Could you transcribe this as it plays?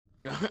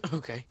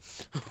Okay.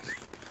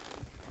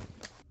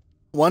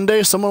 One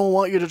day someone will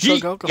want you to chug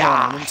Yeet. alcohol, Yeah.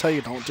 and I'm gonna tell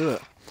you don't do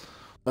it.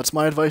 That's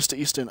my advice to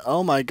Easton.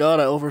 Oh my god,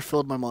 I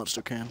overfilled my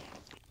monster can.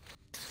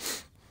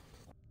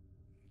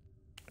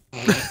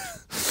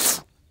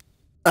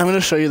 I'm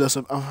gonna show you this.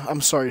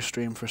 I'm sorry,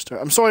 stream for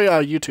start. I'm sorry,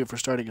 YouTube for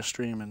starting a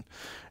stream and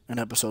an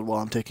episode while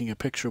I'm taking a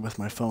picture with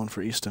my phone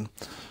for Easton.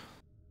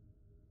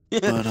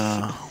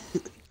 But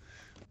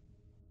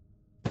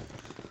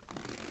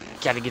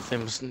gotta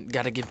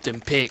get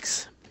them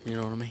pics. You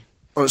know what I mean?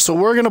 alright, so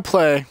we're gonna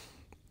play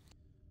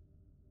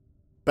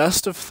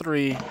best of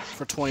 3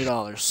 for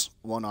 $20,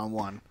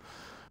 1-on-1.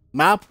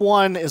 Map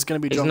 1 is gonna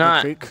be He's Jungle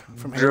not Creek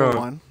from Halo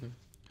drunk. 1.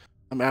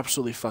 I'm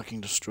absolutely fucking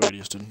destroyed,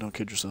 Easton. Don't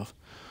kid yourself.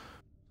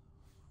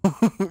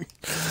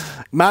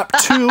 Map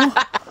 2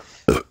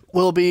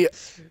 will be.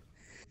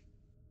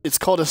 It's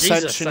called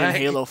Ascension in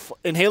Halo.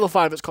 In Halo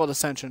 5, it's called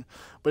Ascension,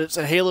 but it's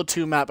a Halo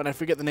 2 map, and I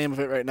forget the name of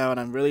it right now, and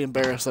I'm really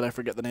embarrassed that I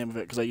forget the name of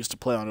it because I used to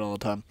play on it all the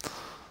time.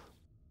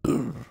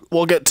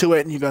 We'll get to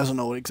it, and you guys will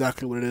know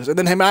exactly what it is. And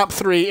then map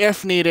 3,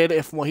 if needed,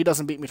 if he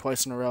doesn't beat me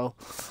twice in a row,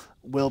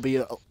 will be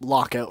a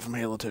lockout from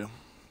Halo 2.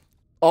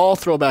 All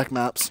throwback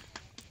maps.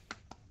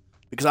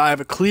 Because I have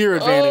a clear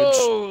advantage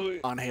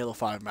on Halo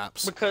 5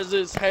 maps. Because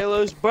it's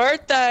Halo's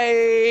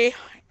birthday!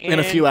 In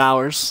a few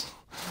hours.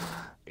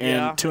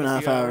 Yeah, In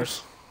 2.5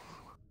 hours.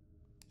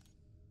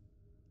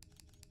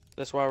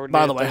 That's why we're doing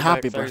By the way, Throwback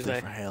happy Thursday.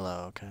 birthday for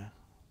Halo, okay?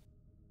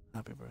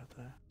 Happy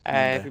birthday.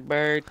 Happy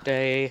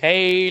birthday,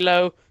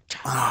 Halo!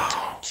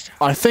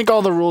 I think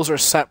all the rules are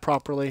set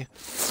properly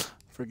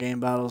for game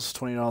battles,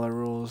 $20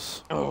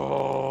 rules.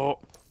 Oh.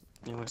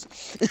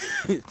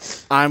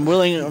 I'm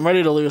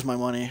ready to lose my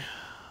money.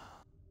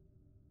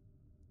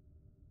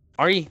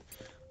 Are you?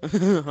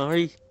 Are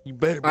you? You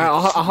better be.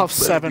 I'll have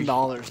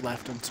 $7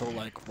 left until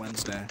like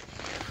Wednesday.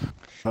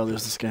 If I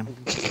lose this game.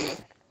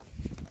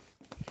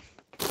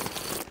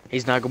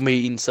 He's not gonna be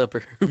eating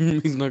supper.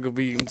 He's not gonna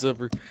be eating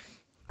supper.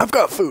 I've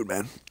got food,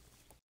 man.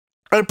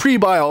 I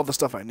pre-buy all the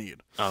stuff I need.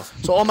 Oh.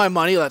 So all my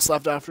money that's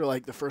left after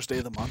like the first day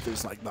of the month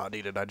is like not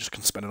needed. I just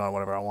can spend it on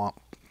whatever I want.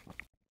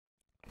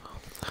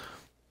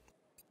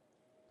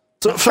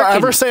 So if I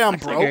ever say I'm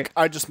broke,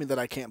 I just mean that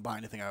I can't buy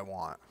anything I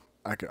want.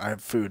 I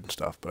have food and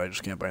stuff, but I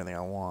just can't buy anything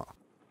I want.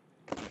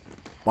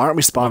 Why aren't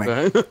we spawning?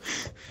 Okay.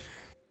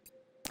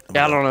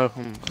 Yeah, I don't know.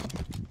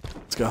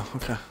 Let's go.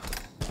 Okay.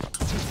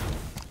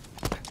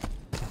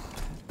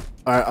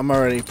 Alright, I'm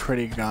already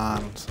pretty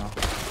gone, so.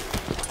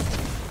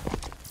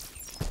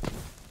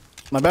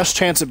 My best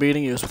chance of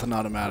beating you is with an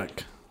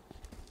automatic.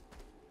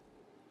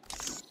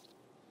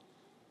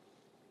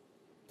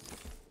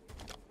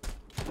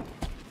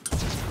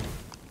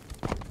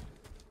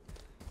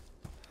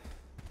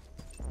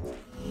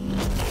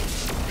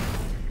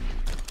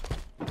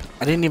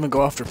 I didn't even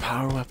go after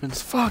power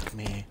weapons. Fuck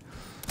me.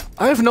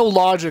 I have no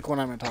logic when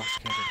I'm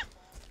intoxicated.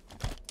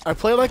 I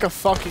play like a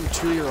fucking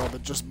 2-year-old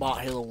that just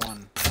bought Halo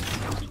 1.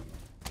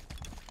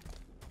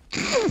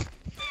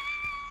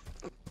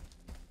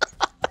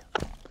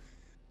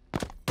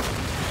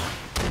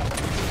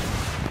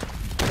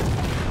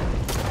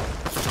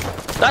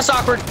 That's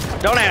awkward.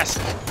 Don't ask.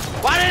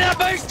 Why did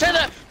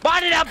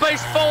I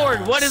boost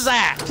forward? What is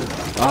that?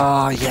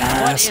 Oh,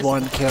 yes.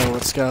 1 kill.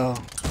 Let's go.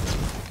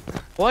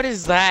 What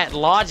is that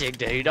logic,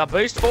 dude? I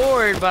boost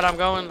forward, but I'm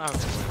going. Okay,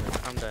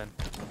 I'm done.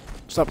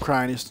 Stop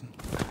crying, Easton.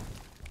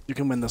 You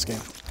can win this game.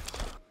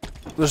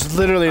 There's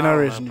literally no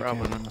reason you can't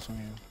win this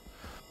game.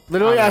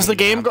 Literally, as the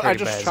game goes, I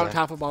just chugged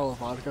half a bottle of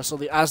vodka, so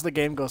as the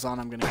game goes on,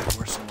 I'm gonna get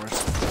worse and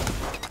worse.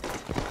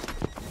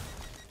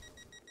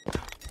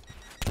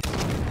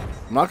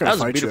 I'm not gonna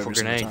fight you every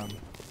single time.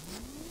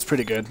 It's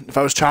pretty good. If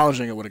I was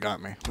challenging, it would have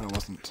got me, but it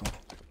wasn't. So.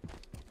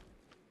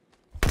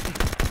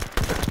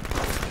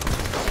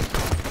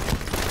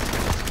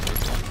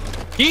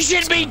 You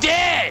should be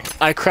dead!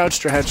 I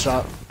crouched your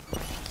headshot.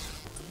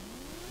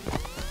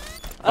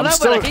 I know,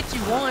 but I hit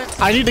you once.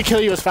 I need to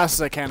kill you as fast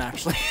as I can,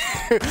 actually.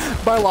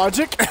 By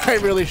logic, I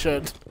really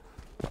should.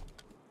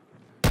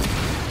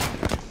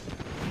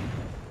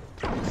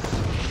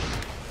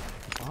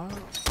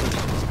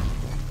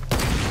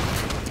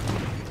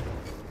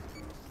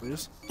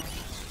 Please?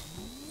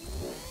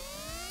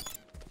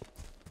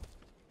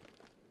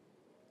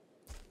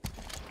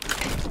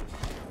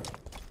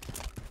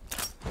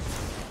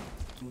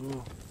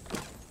 Ooh.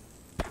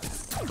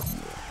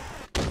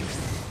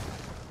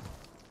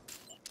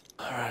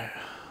 Alright.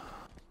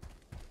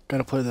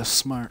 Gotta play this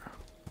smart.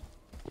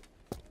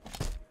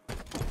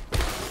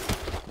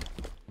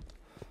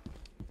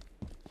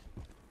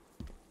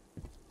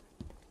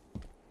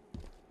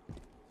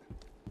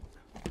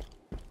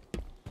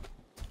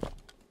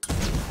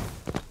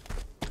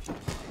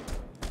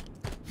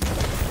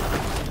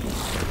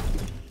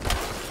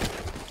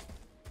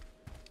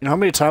 You know how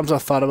many times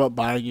I've thought about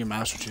buying you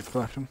Master Chief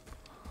Collection?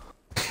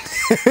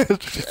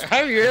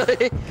 Have you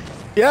really?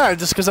 Yeah,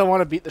 just because I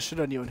want to beat the shit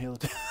on you in Halo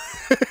 2.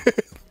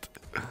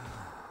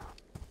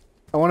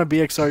 I want to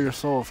BXR your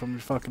soul from your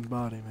fucking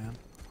body, man.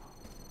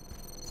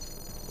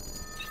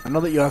 I know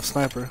that you have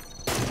sniper.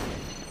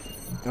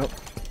 Yep.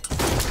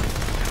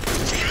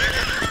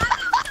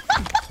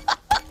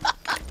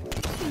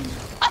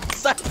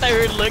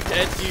 there and looked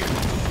at you.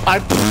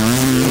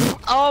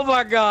 Oh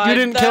my god. You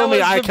didn't kill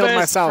me, I killed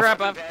myself.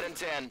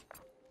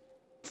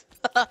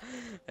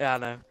 Yeah, I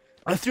know.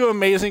 I threw an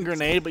amazing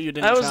grenade, but you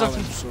didn't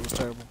challenge, so it was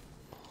terrible.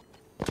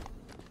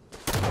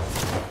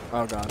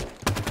 Oh god.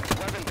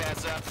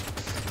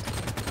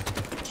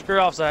 Screw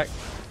off, Zach.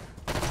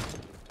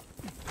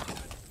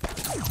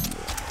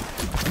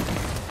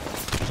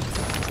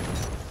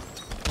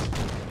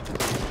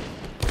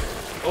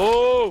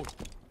 Oh!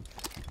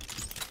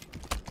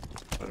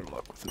 Better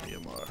luck with the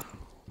DMR.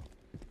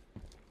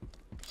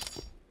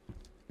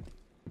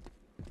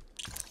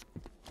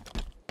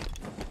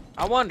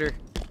 I wonder.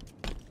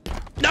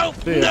 No!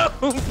 Yeah.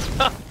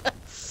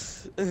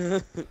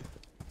 No!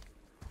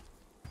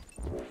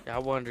 I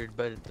wondered,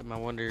 but my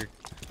wonder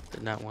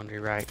did not wonder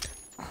right.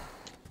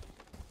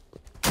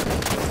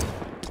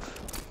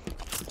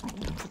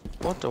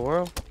 What the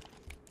world?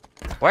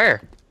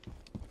 Where?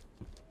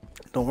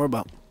 Don't worry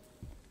about.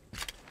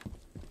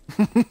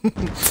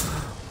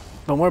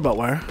 Don't worry about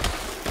where.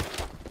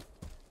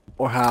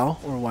 Or how,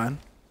 or when.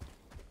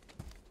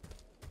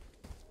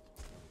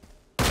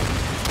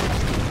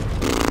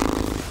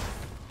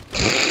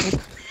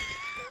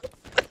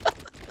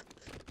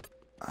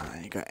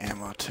 You got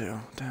ammo too,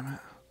 damn it.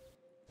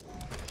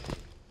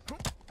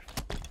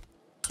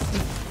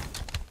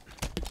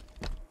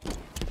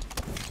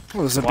 Oh,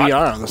 there's a BR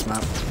on this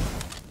map.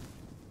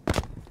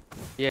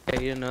 Yeah, you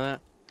didn't know that?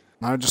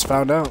 I just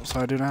found out, so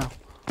I do now.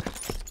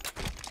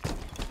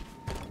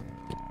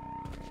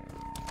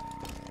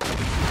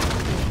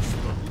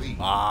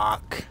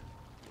 Fuck.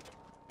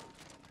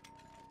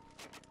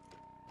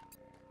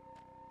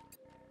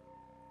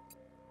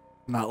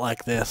 Not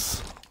like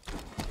this.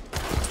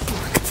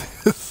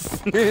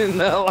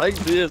 Not like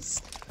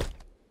this.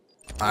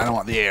 I don't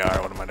want the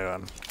AR, what am I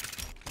doing?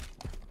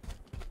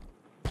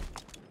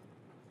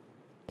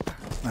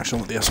 Actually,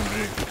 I want the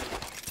SMG.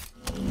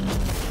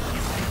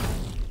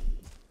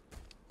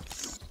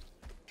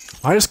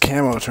 Why is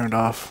camo turned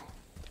off?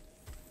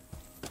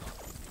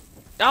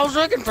 I was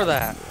looking for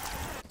that.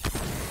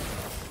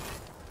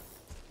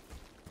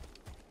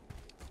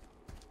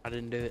 I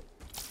didn't do it.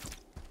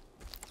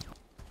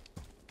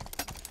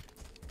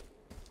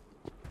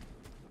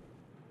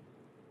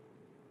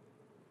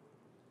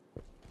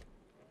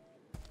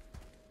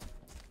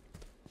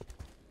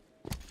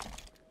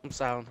 I'm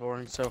silent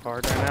pouring so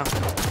hard right now.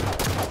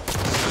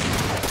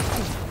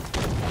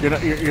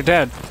 You're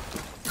dead.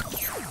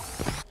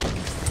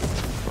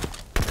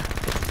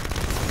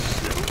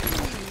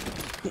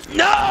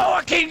 No,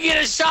 I can't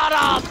get a shot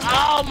off.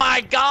 Oh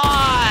my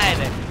god.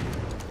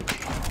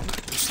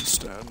 This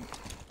instead.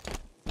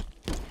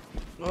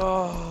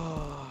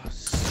 Oh, I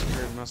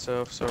scared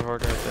myself so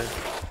hard right there.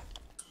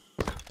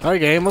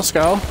 Alright, game, let's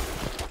go.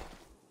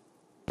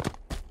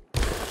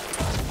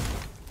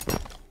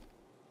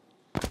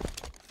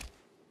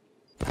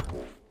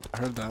 I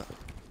heard that.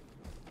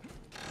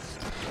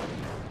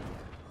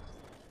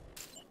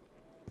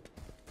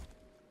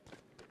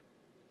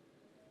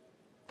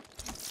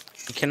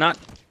 You cannot.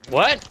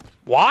 What?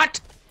 What?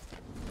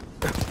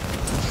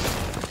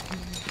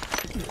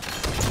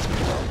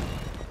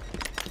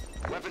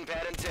 Weapon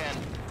pad in 10.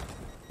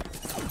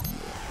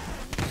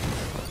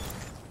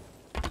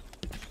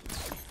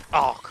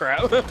 Oh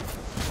crap. I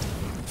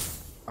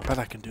bet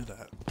I can do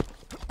that.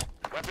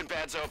 Weapon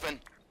pad's open.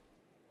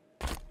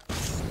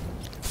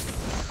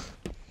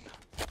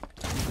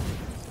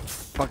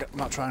 Fuck it, I'm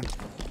not trying.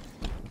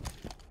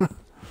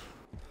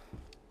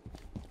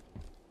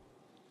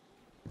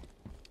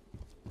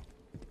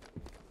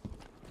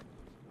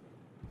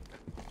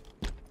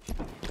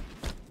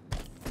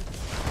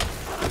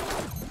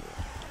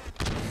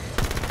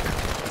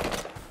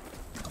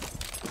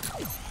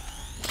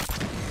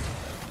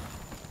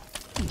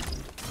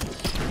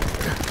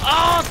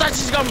 Oh, I thought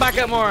she's gonna back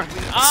up more.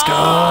 Let's go.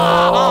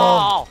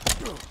 Oh,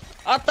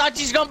 I thought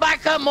she's gonna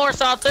back up more,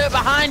 so I threw it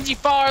behind you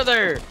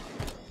farther.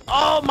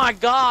 Oh my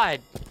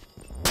god.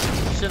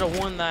 Should have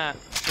won that.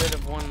 Should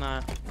have won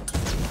that.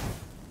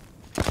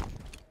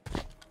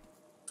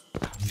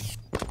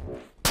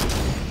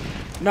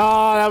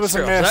 No, that was a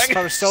Sure, miss. second. If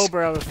I was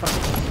sober, I was fine.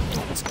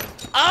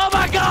 Oh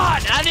my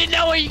god! I didn't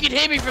know where you could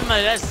hit me from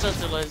there. That's such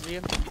a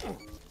lesbian.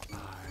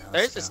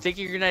 There's a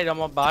sticky grenade on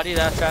my body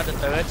that I tried to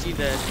throw at you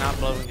that's not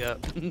blowing up.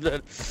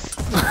 Nice.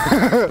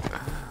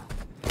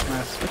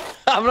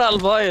 I'm not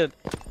playing.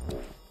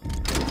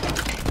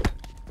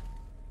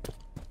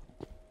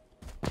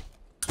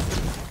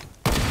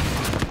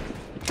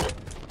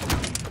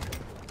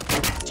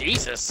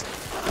 Jesus.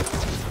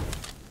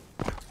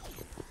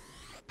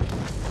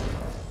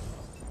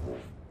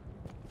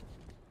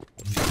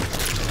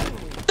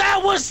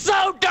 That was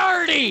so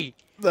dirty!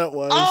 That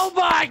was. Oh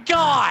my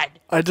god!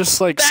 I just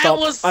like That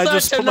stopped. was I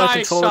just such a put my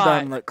nice controller shot.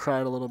 down and like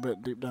cried a little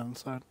bit deep down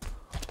inside.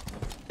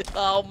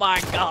 Oh my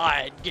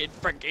god, get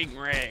freaking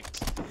wrecked.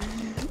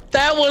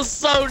 That was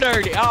so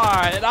dirty.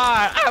 Alright,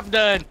 I'm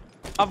done.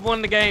 I've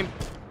won the game.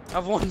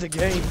 I've won the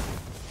game.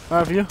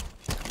 Have you?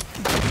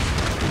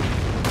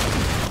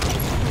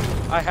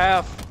 I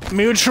have.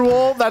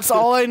 Mutual. That's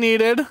all I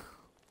needed.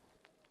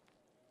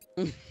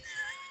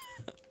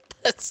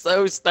 That's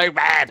so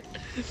stupid.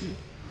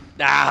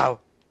 No.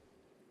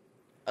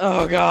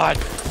 Oh God.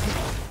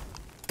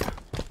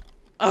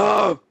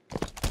 Oh.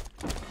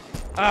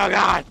 Oh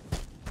God.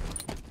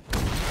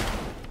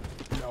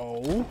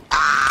 No. Oh,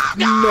 God.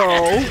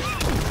 No.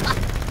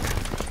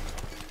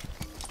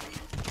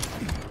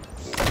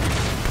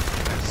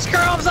 Screw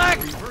him, Zach.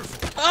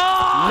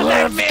 Oh,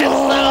 that missed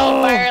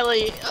so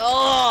barely.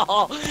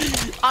 Oh,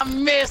 I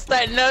missed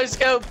that no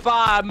scope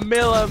by a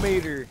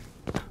millimeter.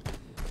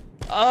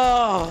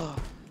 Oh,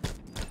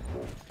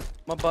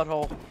 my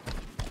butthole.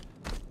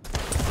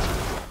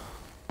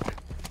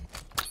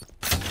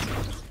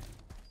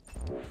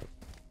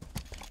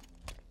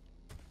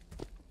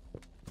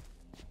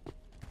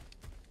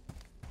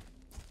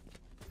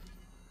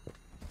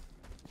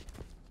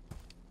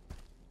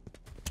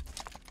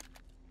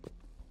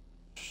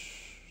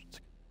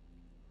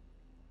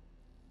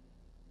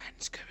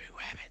 Scooby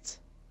Rabbits.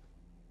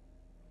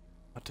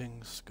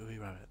 Hunting Scooby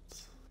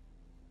Rabbits.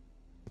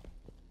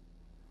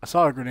 I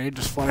saw a grenade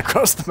just fly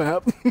across the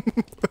map.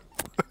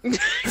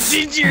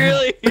 Did you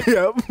really?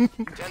 Yep.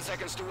 10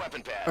 seconds to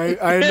weapon pad.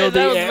 I know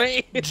That was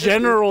the me.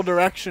 general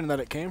direction that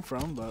it came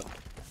from, but...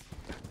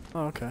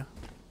 Oh, okay.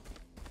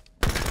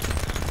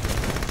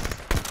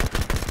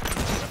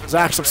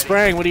 Zach, stop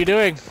spraying. What are you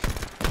doing?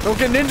 Don't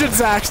get ninja,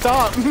 Zach.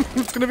 Stop.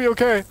 It's gonna be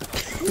okay.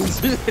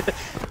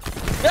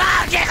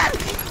 Ah, get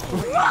it!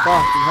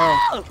 Fucking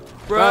hell.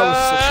 Bro,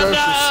 That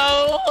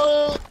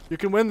was no! You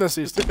can win this,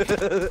 Easton.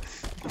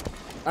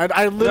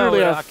 I literally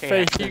No, I have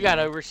can't. faith. You in got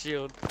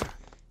overshield.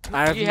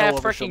 I have you no have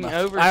overshield freaking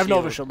left. I have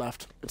no overshield. overshield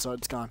left.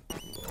 It's gone.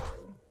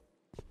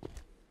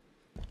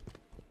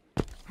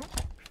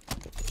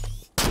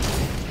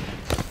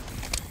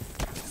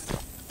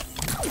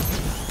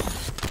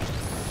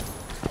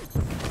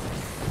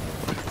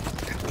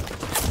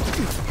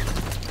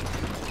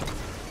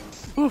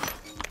 Oof.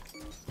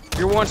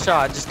 You're one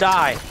shot. Just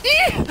die.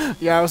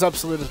 Yeah, I was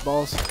absolute as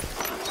balls.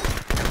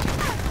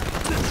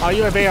 Oh,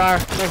 you have AR.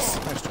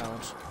 Nice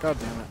challenge. God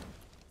damn it.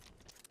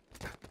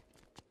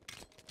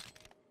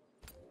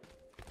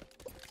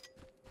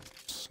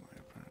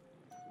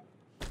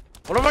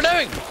 What am I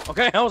doing?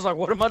 Okay, I was like,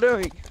 what am I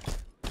doing?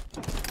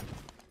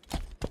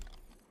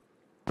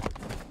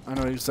 I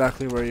know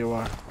exactly where you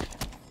are.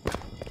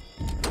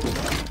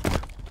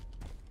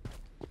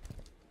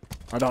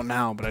 I don't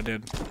now, but I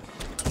did.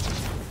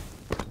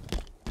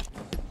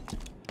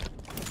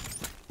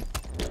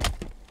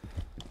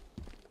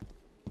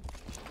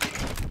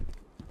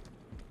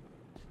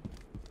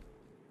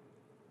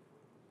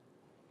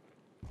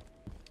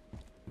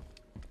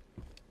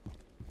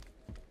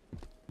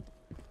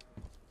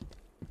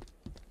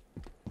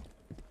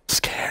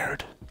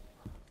 Scared.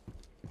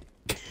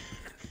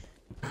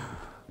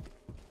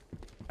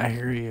 I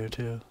hear you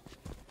too.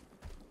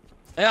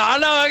 Yeah, I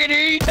know. I can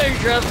hear you too.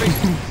 Trust me.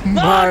 Oh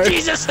Bye.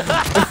 Jesus!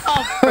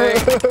 Oh,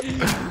 frick.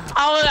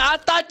 I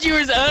thought you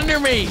was under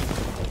me.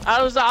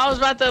 I was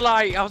about to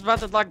like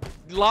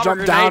lob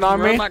Jump a down grenade on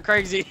and run me? like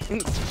crazy.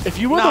 If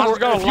you were No, I was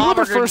gonna if you were lob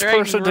the a first grenade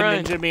person and to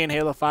run. ninja me in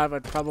Halo 5,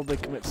 I'd probably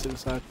commit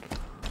suicide.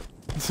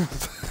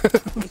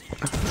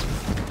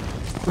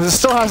 This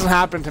still hasn't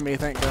happened to me,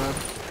 thank God.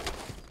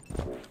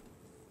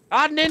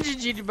 I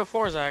ninja'd you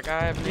before, Zach.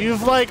 I have.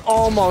 You've like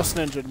almost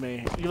ninja'd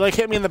me. You like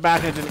hit me in the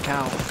back and it didn't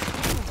count.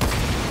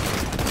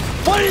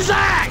 What is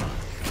that?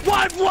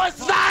 What was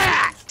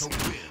that?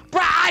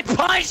 Bro, I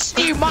punched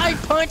you. My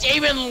punch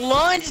even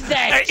lunged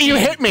at You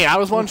hit me. I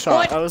was one shot.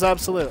 What? I was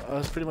absolute. I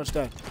was pretty much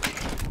dead.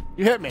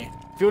 You hit me.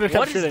 If you would have kept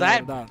What is shooting,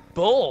 that I would have died.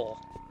 bull?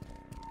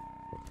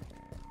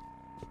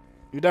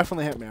 You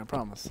definitely hit me. I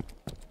promise.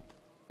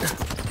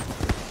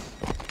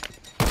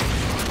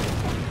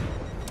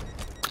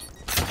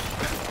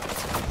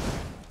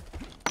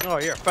 Oh,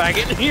 you're a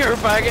faggot. You're a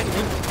faggot.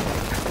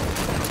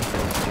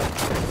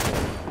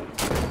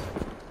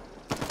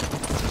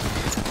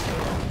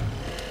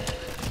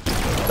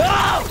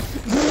 Oh!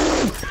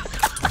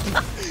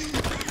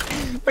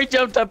 We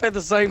jumped up at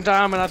the same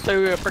time and I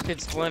threw a freaking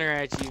splinter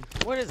at you.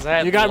 What is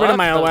that? You got rid of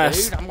my luck, though,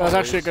 OS. dude? I'm That was gonna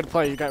actually a lose. good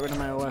play. You got rid of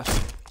my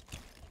OS.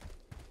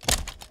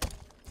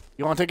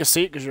 You want to take a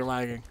seat because you're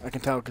lagging. I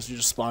can tell because you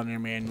just spawned near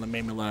me and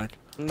made me lag.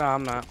 No,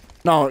 I'm not.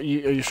 No, are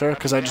you sure?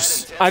 Because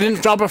I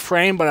didn't drop a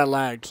frame, but I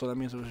lagged, so that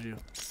means it was you.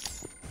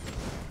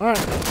 All right.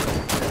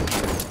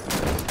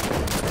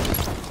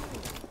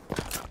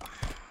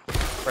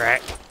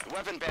 Right.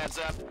 Weapon pads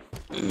up.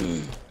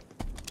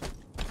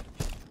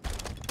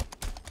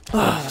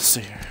 Let's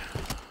see here.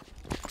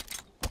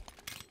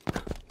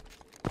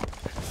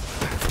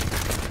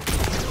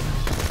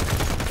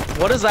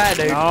 What is that,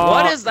 dude? No.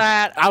 What is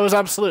that? I was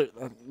absolute.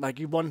 Like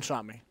you one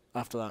shot me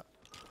after that.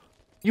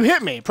 You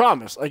hit me,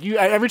 promise. Like you,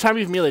 every time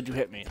you've meleeed, you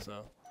hit me.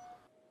 So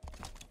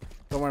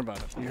don't worry about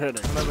it. You hit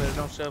it. No, but it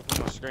don't show up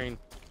on my screen.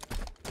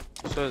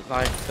 So it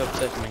like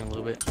upsets me a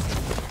little bit.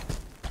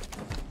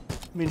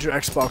 Means your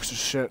Xbox is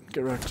shit.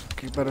 Get wrecked.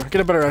 Get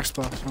a better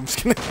Xbox. I'm just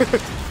kidding.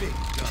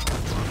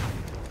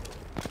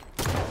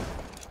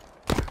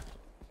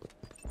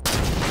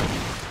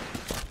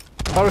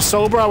 If I was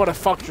sober, I would have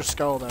fucked your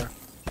skull there.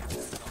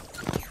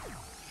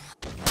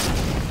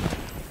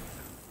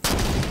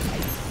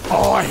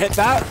 I hit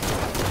that.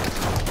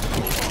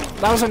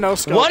 That was a no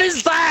scope. What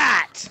is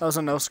that? That was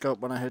a no scope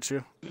when I hit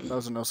you. That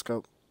was a no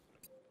scope.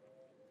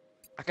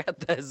 I got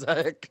that,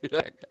 Zach.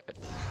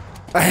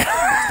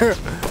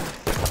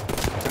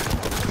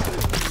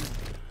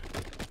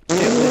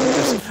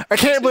 I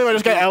can't believe I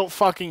just got out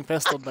fucking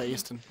pistoled by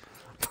Easton.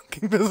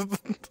 Fucking pistoled.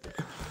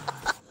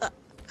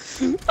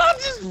 I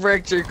just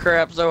wrecked your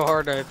crap so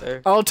hard right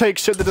there. I'll take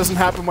shit that doesn't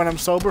happen when I'm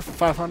sober for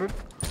 500.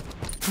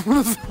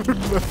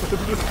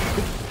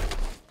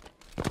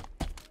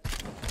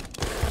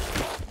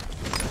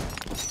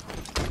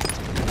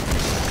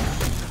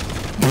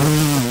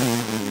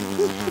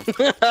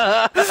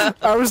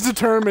 I was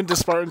determined to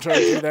Spartan charge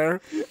you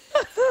there.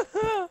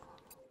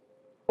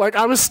 Like,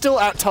 I was still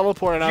at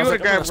teleport and I was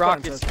like, grabbed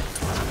rockets.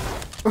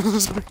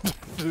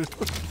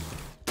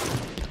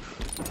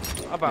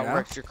 I about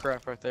wrecked your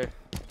crap right there.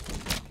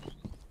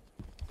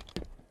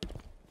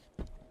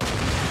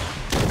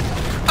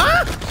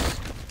 Ah!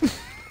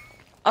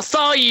 I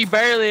saw you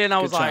barely and I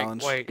was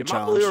like, wait, am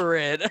I blue or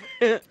red?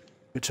 Good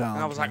challenge.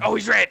 And I was like, oh,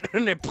 he's red.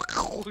 And then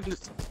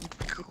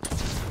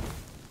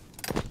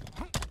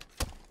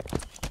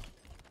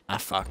ah,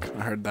 fuck.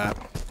 I heard that.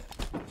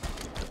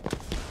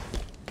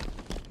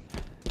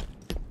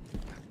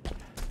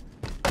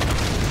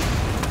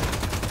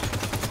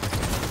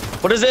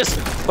 What is this?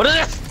 What is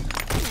this?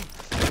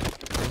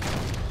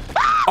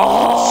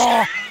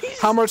 Oh!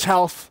 How much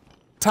health?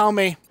 Tell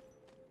me.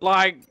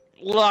 Like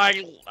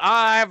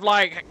I have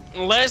like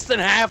less than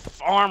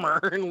half armor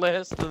and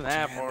less than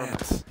half armor.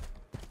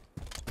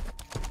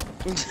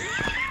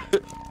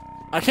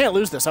 I can't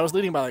lose this. I was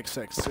leading by like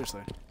 6.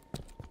 Seriously.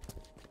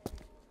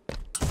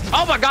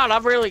 Oh my god,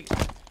 I've really...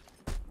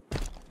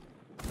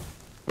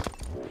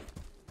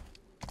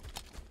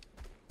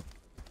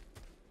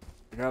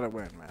 You gotta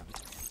win, man.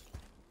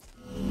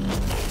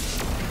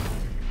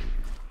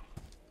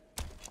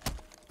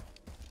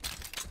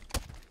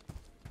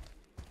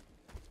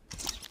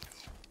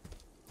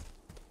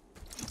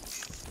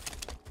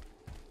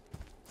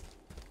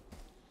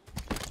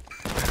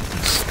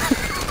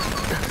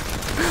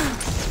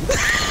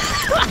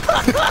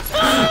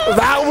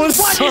 That was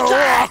so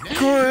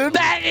awkward.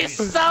 That is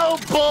so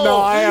bull. No,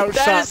 I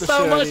outshot that is the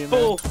so shit much out of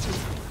bull.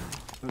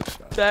 you, man.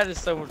 That is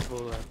so much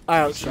bull. Though. I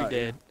outshot you.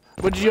 Did.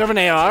 Would you have an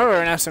AR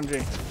or an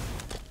SMG?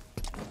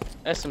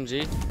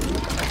 SMG.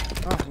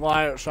 Oh, well,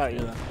 I outshot you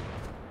then.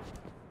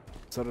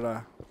 So did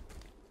I.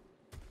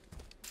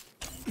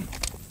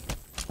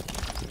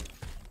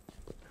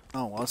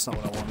 Oh, well, that's not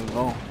what I wanted at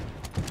all.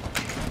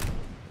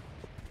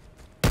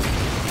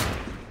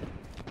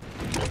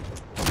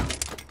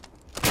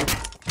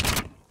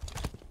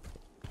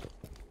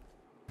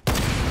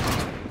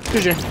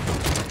 GG.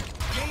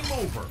 Game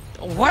over.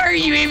 Where are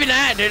you even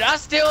at, dude? I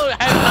still have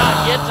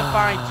not yet to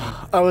find you.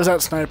 I was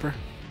at Sniper.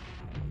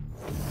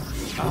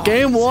 Oh,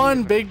 Game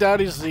 1, Big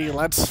Daddy Z.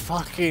 Let's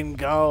fucking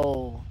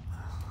go.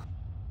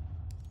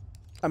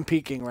 I'm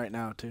peaking right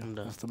now, too.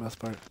 That's the best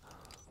part.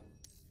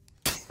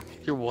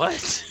 You're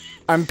what?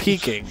 I'm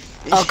peaking,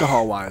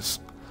 alcohol-wise.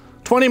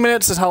 20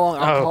 minutes is how long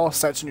alcohol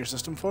sets in your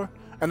system for,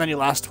 and then you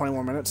last 20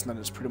 more minutes, and then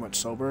it's pretty much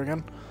sober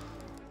again.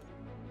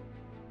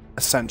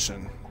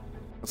 Ascension.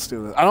 Let's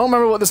do this. I don't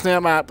remember what this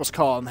map was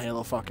called in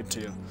Halo fucking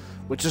 2,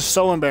 which is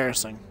so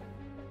embarrassing.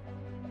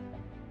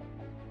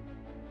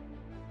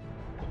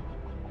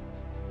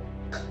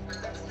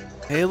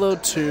 Halo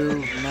 2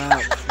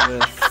 map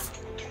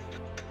with...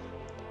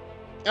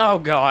 Oh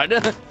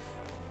god.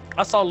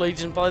 I saw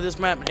Legion play this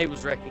map and he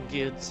was wrecking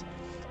kids.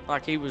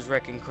 Like he was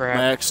wrecking crap.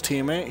 My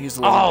ex-teammate, he's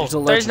a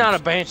legend. There's not a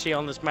Banshee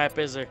on this map,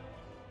 is there?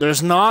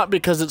 There's not,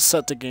 because it's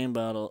set to game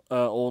battle,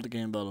 old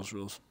game battles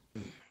rules.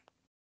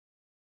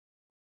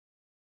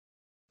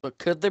 But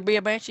could there be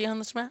a Banshee on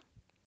this map?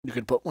 You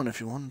could put one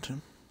if you wanted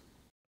to.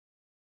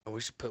 Oh,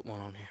 we should put one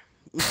on here.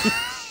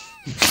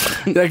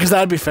 Yeah, because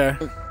that'd be fair.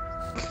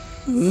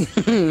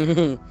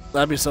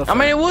 That'd be so fair. I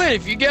mean, it would.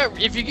 If you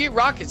get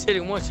rockets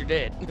hitting once, you're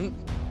dead.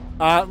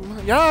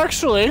 Yeah,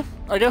 actually.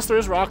 I guess there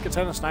is rockets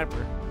and a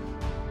sniper.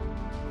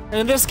 And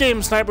in this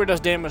game, sniper does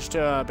damage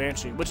to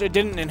Banshee, which it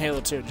didn't in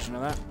Halo 2. Did you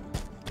know that?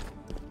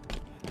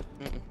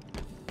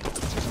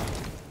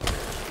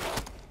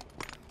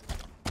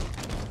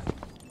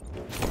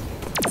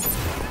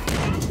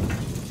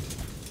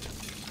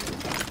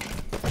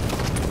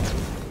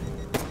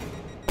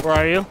 Where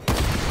are you?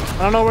 I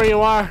don't know where you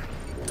are.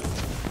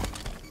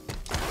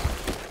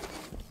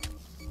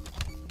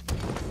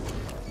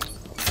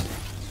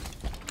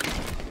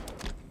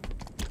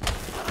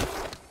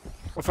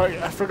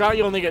 I forgot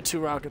you only get 2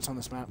 rockets on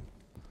this map.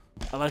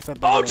 I like that.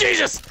 Oh,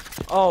 Jesus!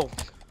 Oh.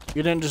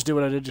 You didn't just do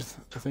what I did.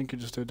 I think you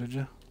just did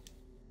you?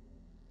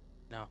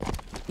 No.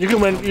 You can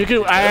win. You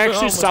can. I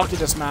actually sucked at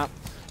this map.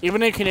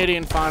 Even in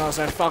Canadian finals,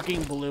 I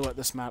fucking blew at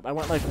this map. I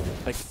went like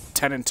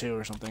 10-2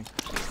 or something.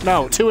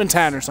 No,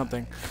 2-10 or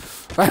something.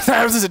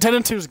 I was just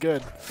 10-2 is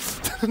good.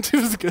 10-2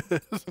 is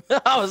good.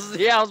 I was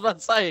about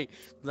to say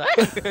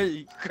that's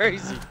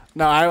crazy.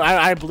 No,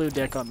 I blew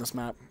dick on this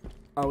map.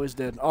 Always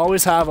did.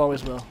 Always have.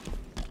 Always will.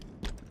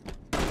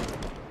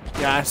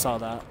 Yeah, I saw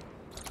that.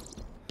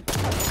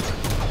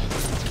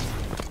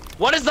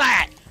 What is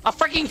that? A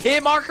freaking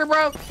hit marker,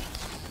 bro?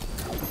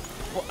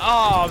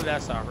 Oh,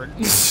 that's awkward.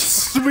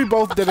 We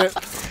both did it.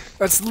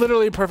 That's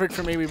literally perfect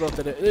for me. We both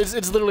did it.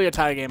 It's literally a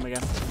tie game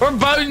again. We're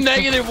both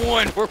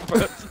 -1. We're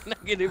both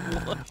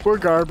 -1. We're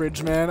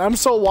garbage, man. I'm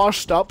so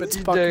washed up. It's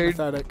fucking Dude.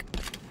 pathetic.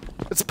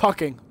 It's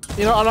pucking.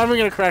 You know, I'm not even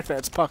gonna correct that.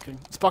 It's pucking.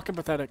 It's fucking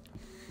pathetic.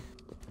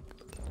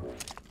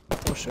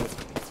 Oh shit.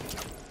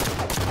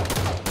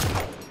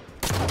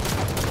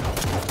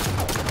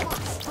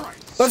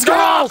 Let's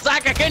go!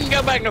 Zach, I couldn't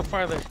go back no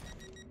further.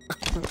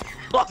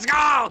 Let's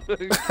go!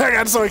 I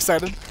got so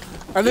excited.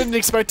 I didn't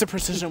expect to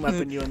precision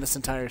weapon you in this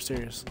entire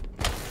series.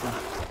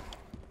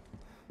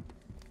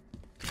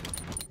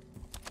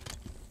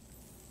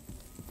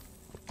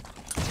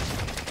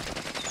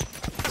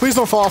 Please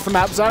don't fall off the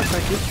map, Zach.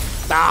 Thank you.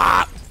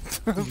 Ah!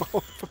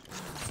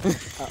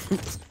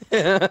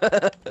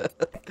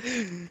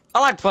 I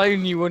like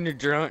playing you when you're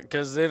drunk,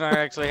 because then I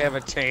actually have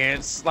a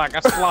chance. Like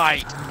a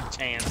slight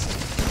chance.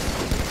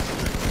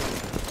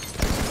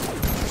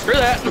 Screw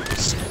that.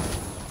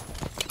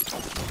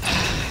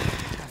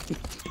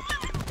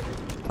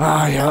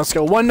 Ah, yeah, let's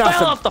go. 1-0.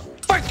 Fell off the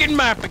freaking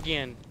map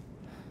again.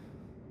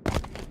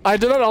 I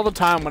did it all the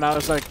time when I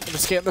was like,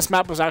 this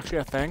map was actually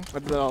a thing. I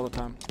did it all the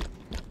time.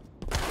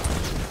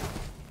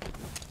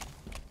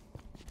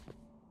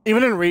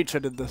 Even in Reach, I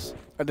did this.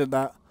 I did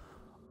that.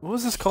 What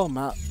was this called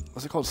map?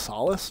 Was it called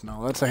Solace?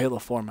 No, that's a Halo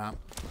 4 map.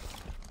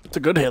 It's a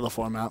good Halo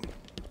 4 map.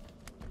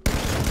 I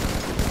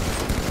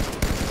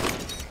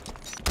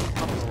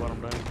don't know what I'm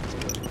doing.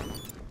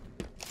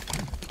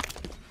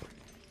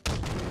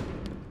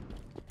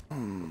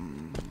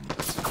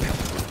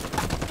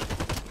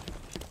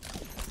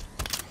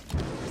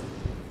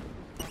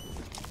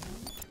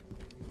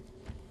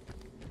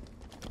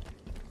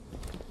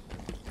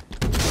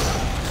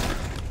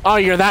 Oh,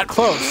 you're that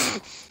close.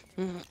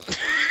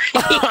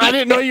 I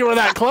didn't know you were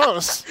that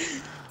close.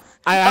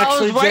 I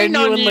actually was waiting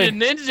on you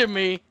genuinely. to ninja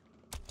me.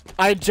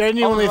 I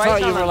genuinely right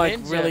thought you on were a like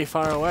ninja. really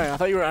far away. I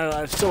thought you were.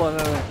 I still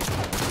another.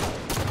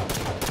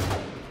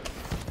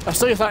 I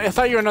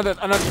thought you were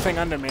another thing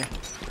under me.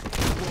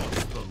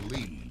 Lost the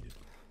lead.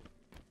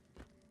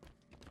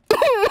 I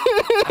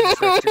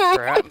just wrecked your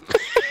crap.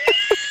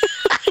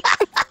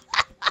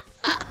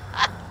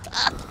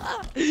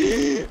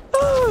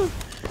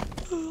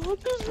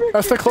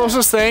 That's the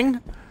closest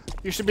thing.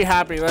 You should be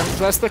happy.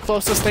 That's the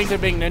closest thing to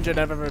being ninja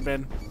I've ever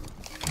been.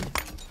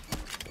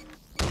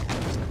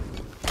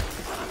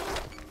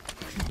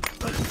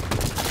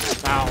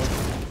 Ow.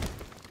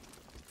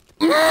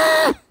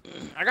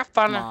 I got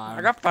find out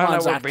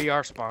where Zach.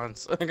 BR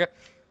spawns.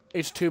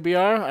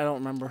 H2BR? I don't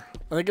remember.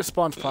 I think it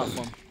spawns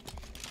platform.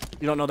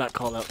 You don't know that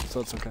call out, so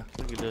it's okay.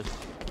 Look at this.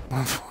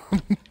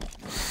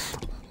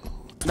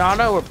 No, I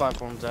know where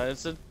platform's at.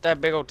 It's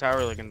that big old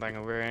tower looking thing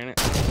over here, ain't it?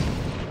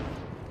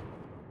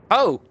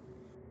 Oh!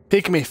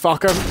 Peek me,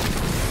 fucker.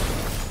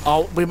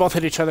 Oh, we both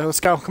hit each other. Let's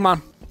go. Come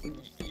on.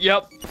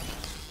 Yep.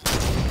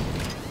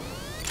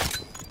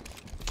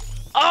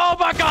 Oh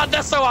my god,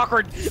 that's so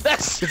awkward.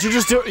 That's. Did you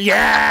just do it?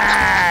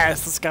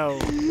 Yes! Let's go.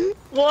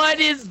 What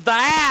is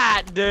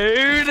that,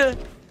 dude?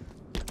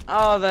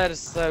 Oh, that is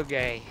so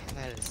gay.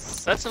 That is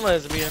such a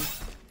lesbian.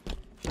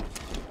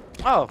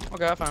 Oh,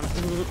 okay, I found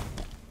it.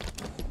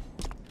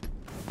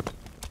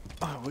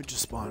 Oh, we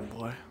just spawned,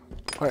 boy.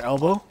 Or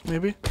elbow,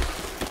 maybe?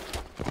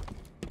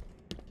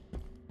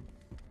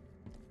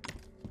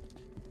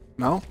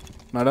 No?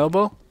 Not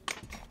elbow?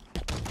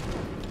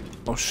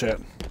 Oh shit.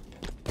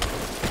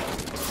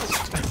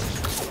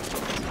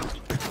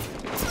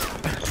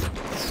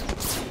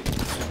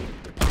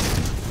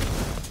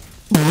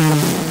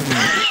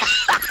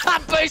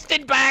 I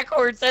boosted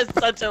backwards. That's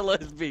such a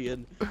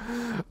lesbian.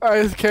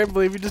 I just can't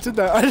believe you just did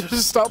that. I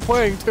just stopped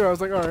playing too. I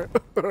was like, alright.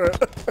 Alright.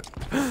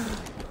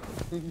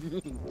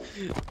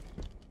 You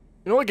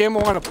know what game I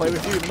want to play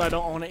with you even though I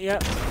don't own it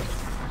yet?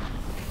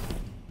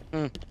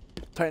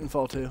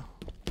 Titanfall 2.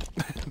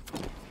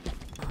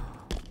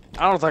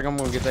 I don't think I'm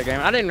gonna get that game.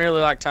 I didn't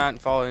really like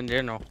Titanfall in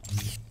general.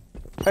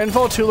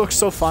 Titanfall 2 looks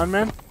so fun,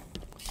 man.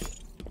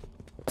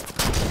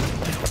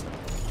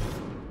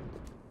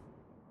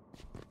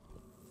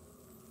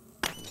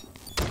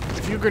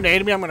 If you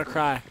grenade me, I'm gonna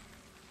cry.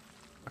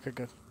 Okay,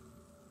 good.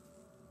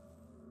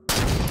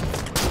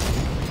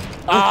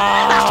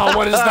 Oh,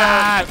 what is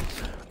that?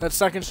 That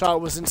second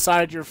shot was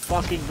inside your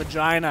fucking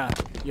vagina,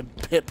 you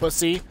pit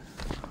pussy.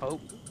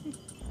 Oh.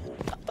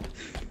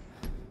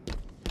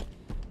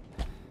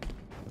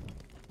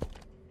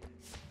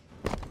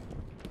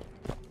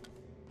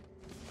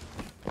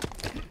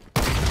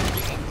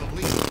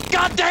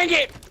 God dang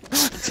it!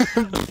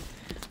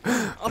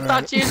 I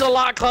thought you was a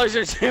lot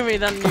closer to me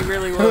than you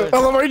really was. I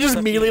love how you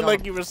just melee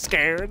like you were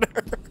scared.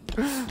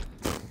 Come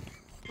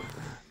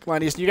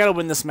on, Easton, you gotta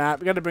win this map.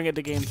 You gotta bring it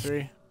to game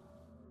 3.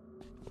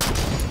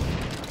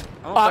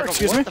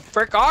 Excuse me? What the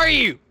frick are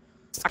you?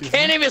 Excuse I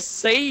can't me? even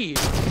see you.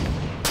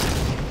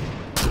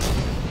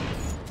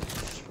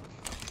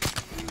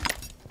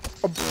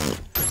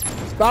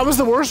 That was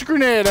the worst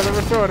grenade I've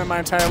ever thrown in my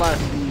entire life.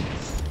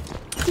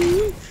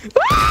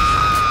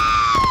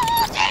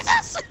 Ah,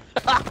 Jesus!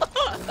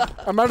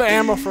 I'm out of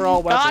ammo for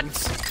all God.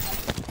 weapons.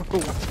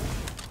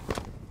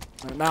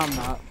 Right, now I'm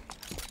not.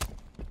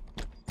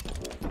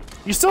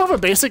 You still have a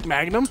basic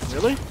Magnum?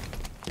 Really?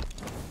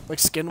 Like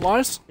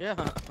skin-wise? Yeah.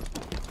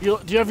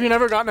 Have you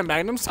never gotten a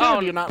Magnum skin, Oh. or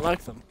do you not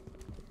like them?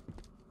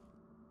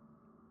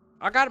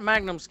 I got a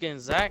Magnum skin,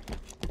 Zach.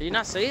 Do you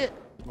not see it?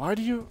 Why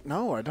do you?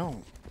 No, I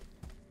don't.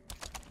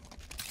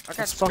 I got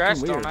That's fucking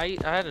scratched on.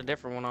 weird. I had a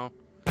different one on.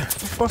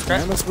 Fuck,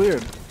 man, that's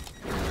weird.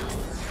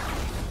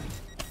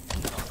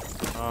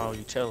 Oh,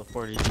 you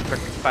teleported, you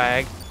freaking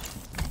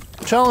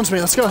fag. Challenge me,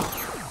 let's go.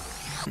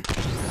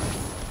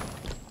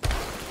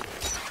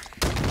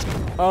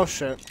 Oh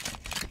shit.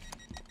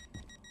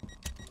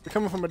 You're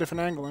coming from a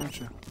different angle, aren't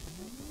you?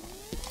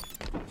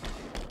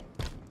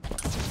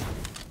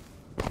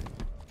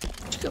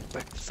 Did you go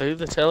back through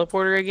the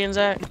teleporter again,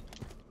 Zach?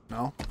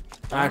 No.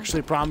 I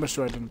actually promised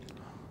you I didn't.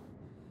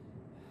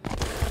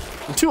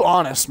 I'm too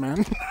honest,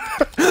 man.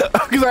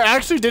 Because I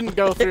actually didn't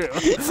go through.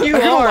 You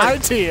I are.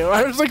 lied to you.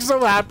 I was like so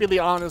happily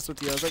honest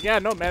with you. I was like, yeah,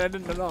 no, man, I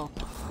didn't at all.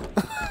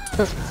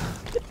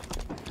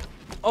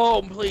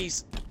 Oh,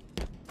 please.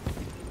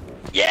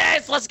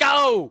 Yes, let's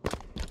go!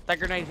 That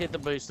grenade hit the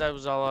boost. That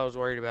was all I was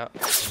worried about.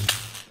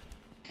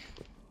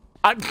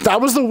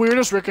 That was the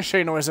weirdest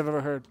ricochet noise I've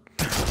ever heard.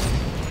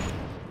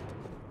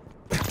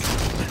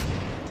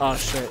 Oh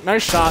shit.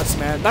 Nice shots,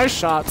 man. Nice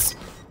shots.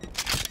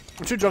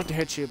 I'm too drunk to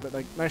hit you, but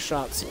like, nice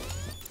shots.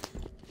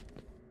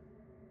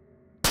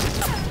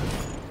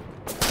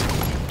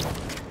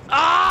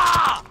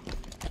 Ah!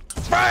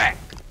 Frick!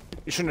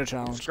 You shouldn't have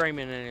challenged.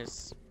 Screaming in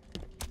his...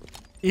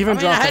 Even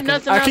I drunk, had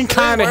nothing I else can to do.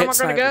 kind of Where am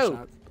hit I gonna sniper go?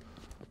 shot.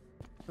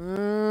 I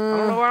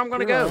don't know where I'm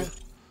gonna you're go. right.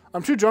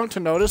 I'm too drunk to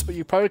notice, but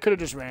you probably could have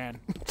just ran.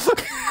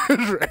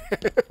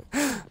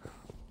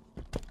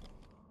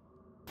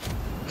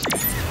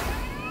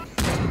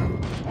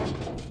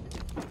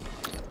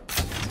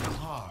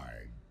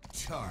 Hard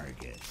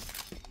target.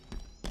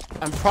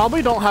 I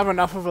probably don't have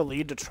enough of a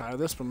lead to try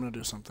this, but I'm gonna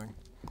do something.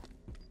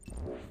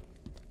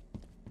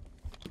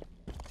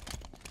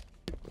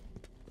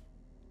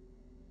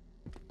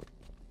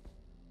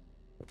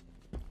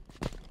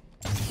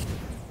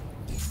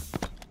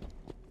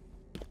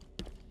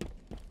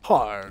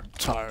 Hard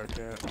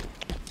target.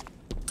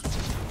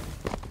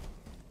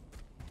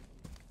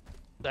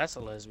 That's a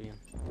lesbian.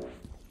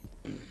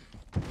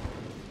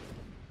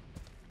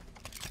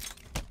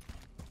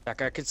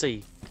 Like I can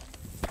see.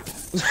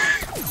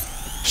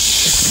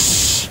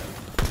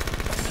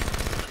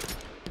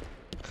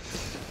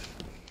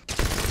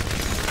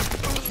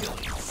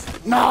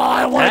 No,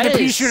 I wanted That to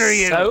pea is shooter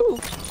you. so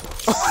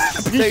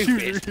Pea stupid.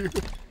 shooter you.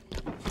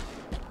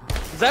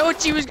 Is that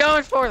what you was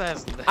going for?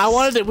 That's I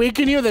wanted to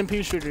weaken you, then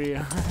pea shooter you.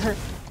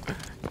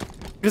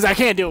 Because I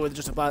can't do it with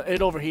just a bot.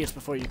 It overheats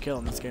before you kill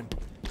in this game.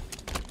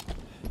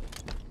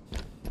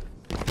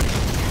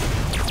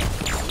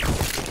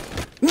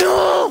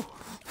 No!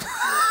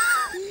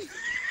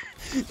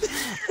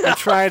 I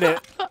tried it.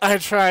 I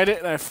tried it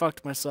and I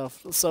fucked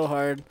myself so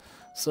hard,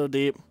 so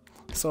deep,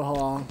 so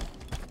long.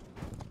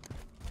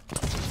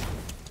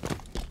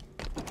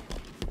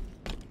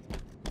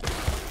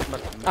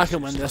 I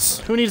can win this.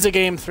 Who needs a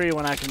game 3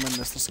 when I can win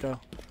this? Let's go.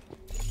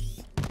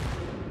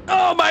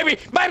 Oh, baby,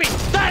 baby,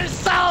 that is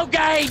so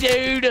gay,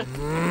 dude.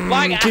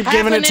 Like keep half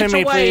giving an it to inch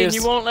me, away, and please.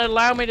 you won't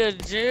allow me to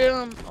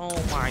jump. Oh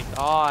my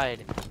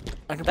god,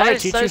 I can that probably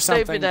is teach so you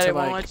stupid something that to it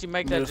won't like let you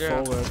make that move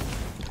jump. forward.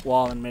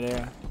 Wall in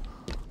midair.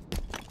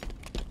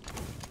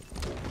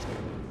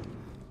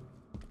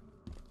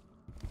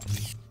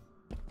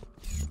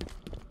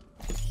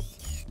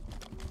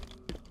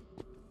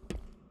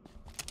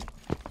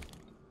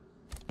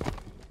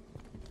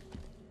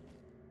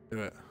 Do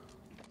it.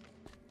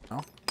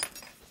 No?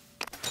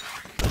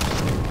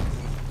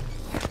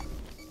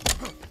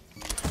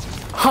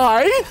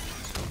 Hi?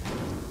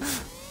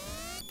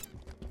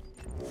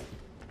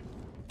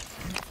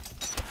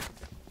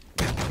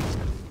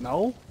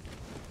 No?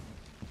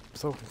 I'm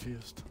so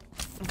confused.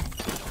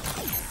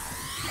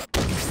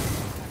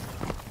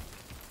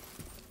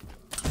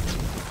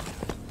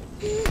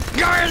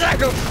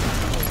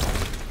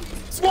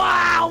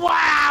 Wow,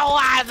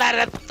 wow,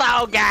 that is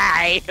so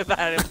gay.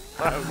 That is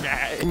so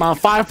gay. I'm on a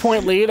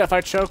 5-point lead. If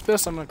I choke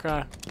this, I'm gonna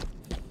cry.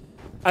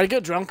 I'd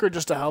get drunker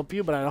just to help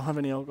you, but I don't have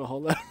any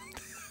alcohol left.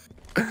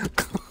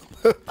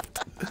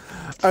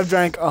 I've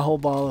drank a whole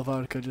bottle of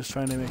vodka just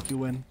trying to make you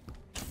win.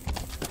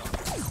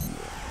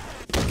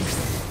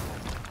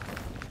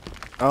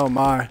 Oh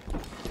my.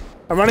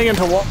 I'm running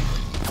into wall.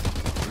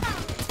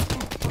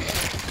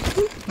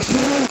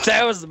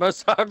 That was the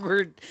most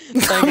awkward thing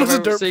That I've was a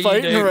ever dirt seen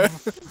fight. you do. Right?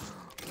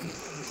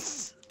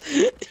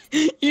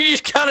 You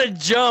just kind of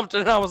jumped,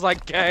 and I was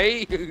like,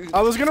 "Okay."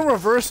 I was gonna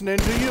reverse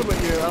ninja you, but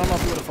I don't know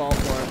if you would have fallen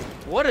for it.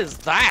 What is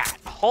that?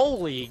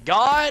 Holy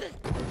God!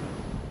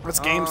 That's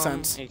game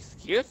sense.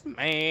 Excuse You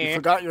me.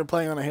 forgot you were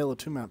playing on a Halo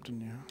 2 map,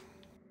 didn't you?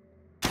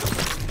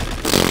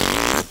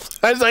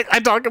 I was like, I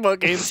talk about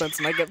game sense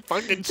and I get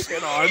fucking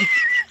shit on.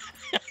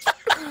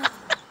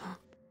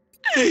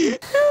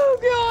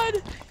 Oh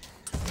God!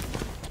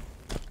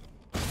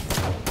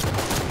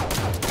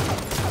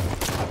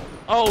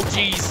 Oh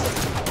jeez.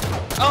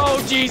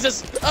 Oh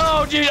Jesus.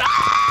 Oh Jesus.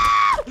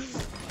 Ah!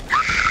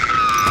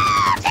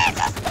 Ah!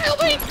 Jesus,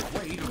 help me!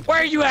 Where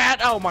are you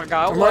at? Oh my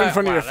God. I'm right in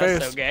front of your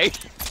That's face. so gay.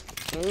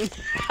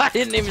 I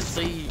didn't even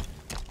see you.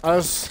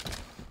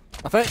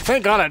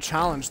 Thank God I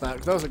challenged that,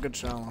 'cause that was a good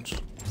challenge.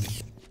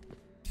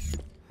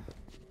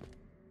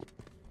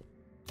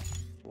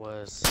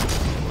 Was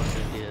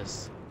it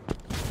is.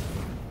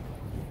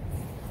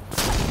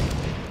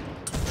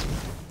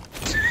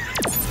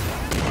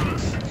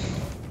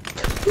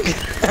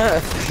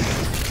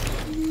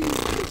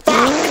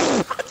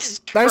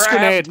 Nice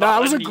grenade. No,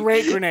 that was a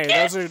great grenade.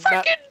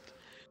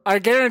 I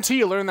guarantee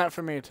you learned that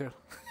from me too.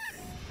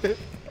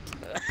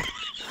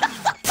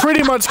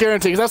 Pretty much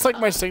guarantee, because that's like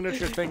my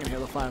signature thing in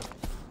Halo 5.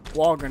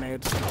 Wall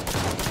grenades.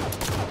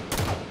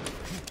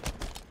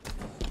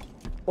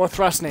 Or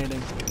thrust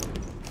nading.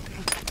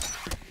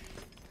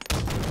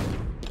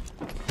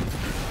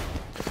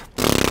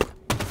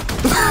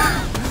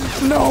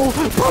 No,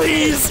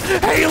 please!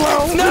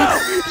 Halo! No!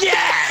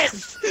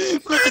 Yes!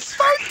 It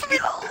fucked me!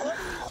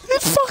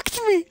 It fucked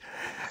me!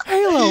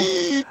 Halo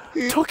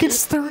took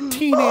its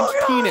 13-inch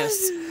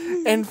penis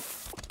and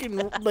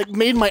fucking, like,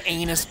 made my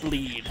anus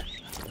bleed.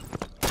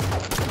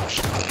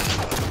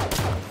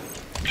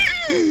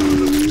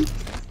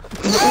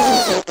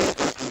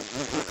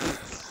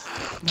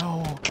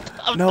 No.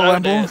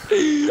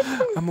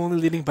 I'm only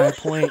leading by a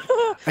point.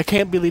 I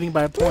can't be leading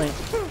by a point.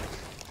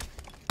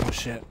 Oh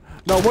shit.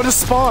 No, what a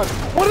spawn!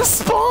 What a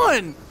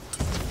spawn!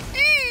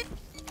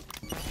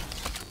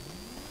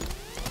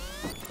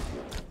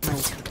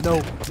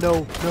 No,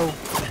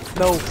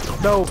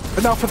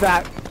 enough of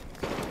that.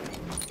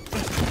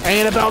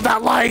 Ain't about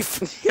that life.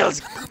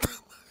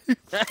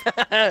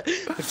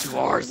 But you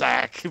are,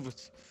 Zach.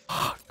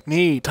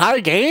 Me, tie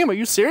game? Are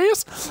you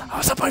serious? I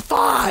was up by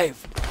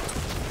 5.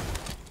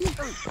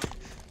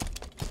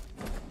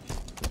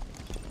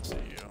 See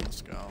you.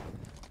 Let's go.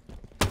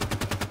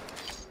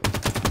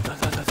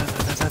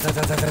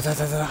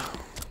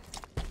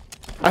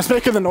 I was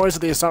making the noise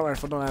of the assault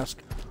rifle. Don't ask.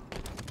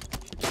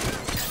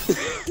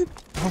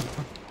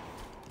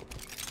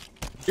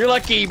 You're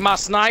lucky my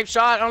snipe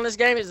shot on this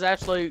game is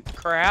absolute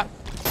crap.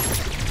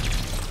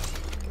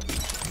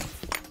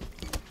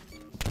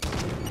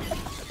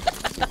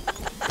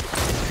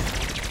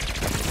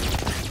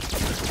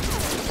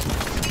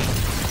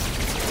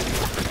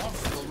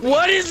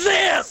 What is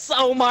this?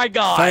 Oh my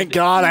God. Thank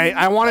God.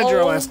 I wanted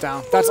your OS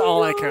down. That's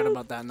all I cared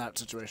about that in that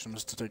situation,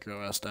 was to take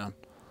your OS down.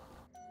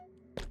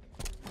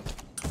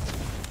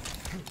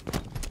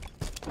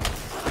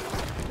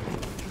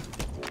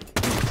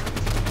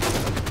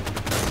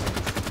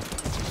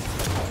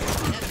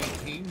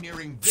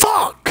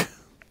 Fuck!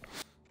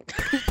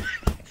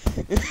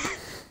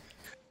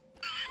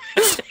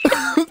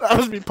 That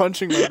was me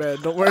punching my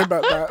bed. Don't worry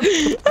about that.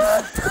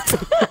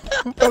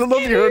 I don't know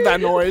if you heard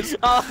that noise.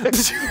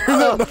 Did you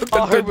hear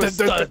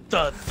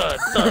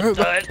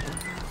that?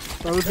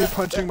 That was me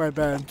punching my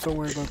bed. Don't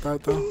worry about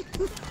that, though.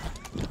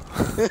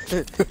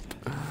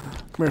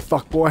 Come here,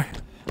 fuck boy.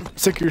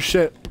 Sick of your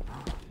shit.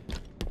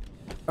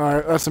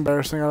 Alright, that's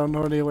embarrassing. I don't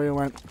know any way it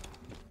went.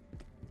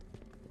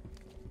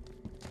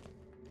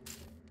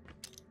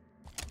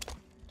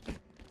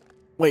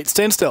 Wait,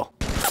 stand still.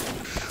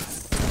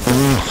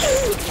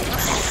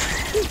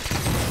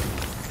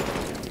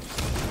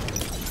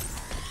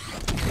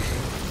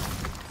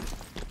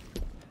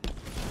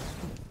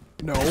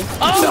 No.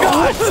 Oh no.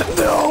 God!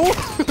 No!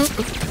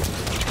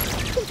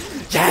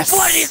 Yes!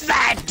 What is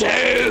that,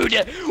 dude?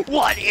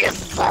 What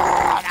is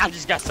that? I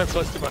just got so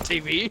close to my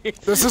TV.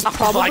 This is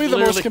probably like, the most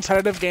literally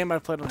competitive game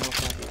I've played on Halo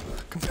 5.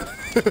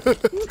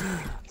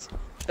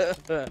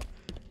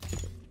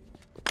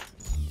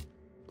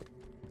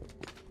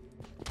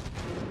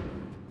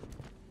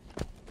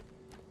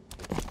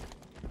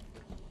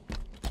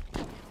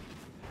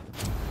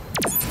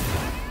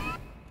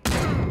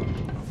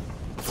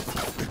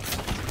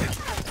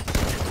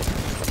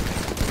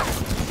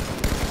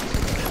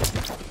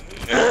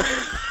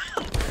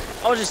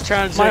 I was just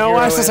trying to My take your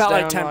OS is at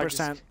like down,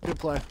 10%. Good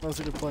play. That was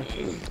a good play.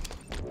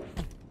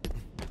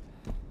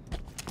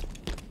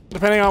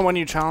 Depending on when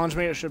you challenge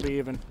me, it should be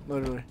even.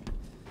 Literally.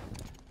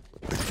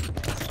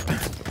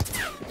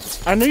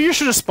 I knew you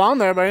should have spawned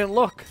there, but I didn't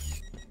look.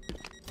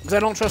 Because I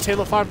don't trust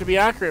Halo 5 to be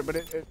accurate, but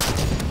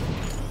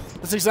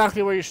that's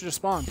exactly where you should have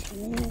spawned.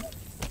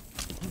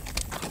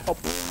 Oh.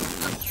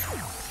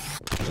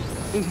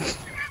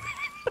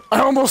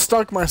 I almost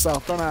stuck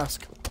myself. Don't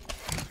ask.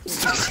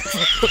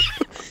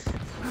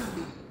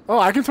 Oh,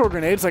 I can throw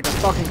grenades like a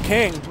fucking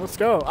king. Let's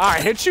go. I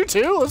hit you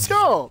too? Let's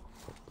go.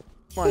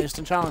 Come on,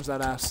 Houston, challenge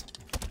that ass.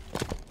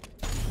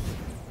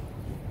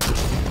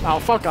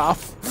 Oh, fuck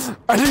off.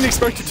 I didn't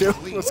expect you to.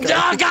 Let's go.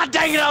 Oh, God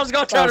dang it, I was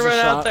going to try to run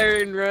out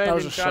there and run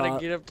and try to shot.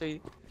 get up to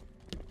you.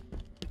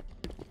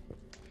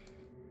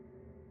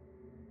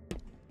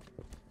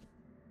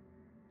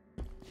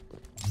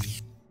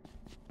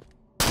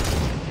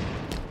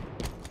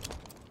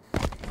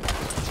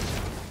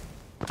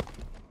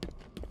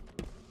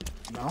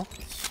 No?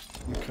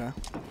 Okay.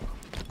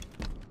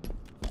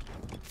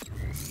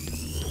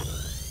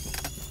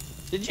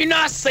 Did you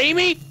not see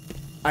me?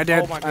 I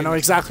did. Oh my I know goodness.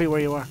 exactly where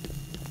you are.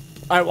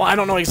 Well, I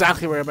don't know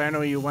exactly where, but I know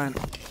where you went.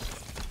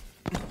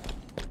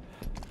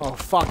 Oh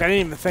fuck! I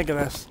didn't even think of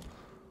this.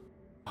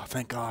 Oh,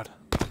 thank God.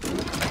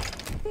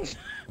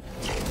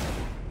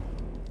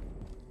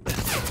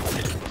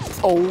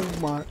 Oh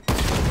my.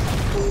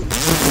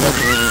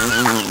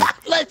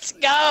 Let's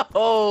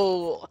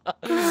go.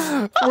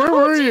 Where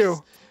were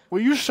you? Were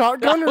you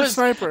shotgun or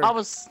sniper? I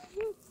was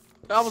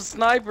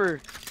sniper.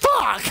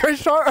 Fuck!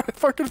 I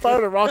fucking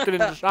fired a rocket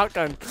into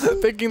shotgun,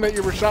 thinking that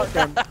you were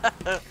shotgun.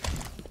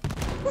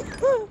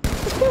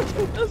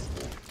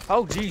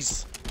 Oh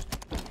jeez.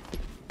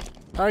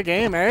 Our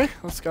game, eh?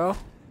 Let's go.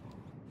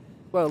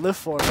 What I live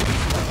for.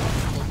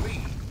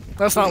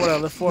 That's not what I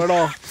live for at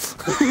all.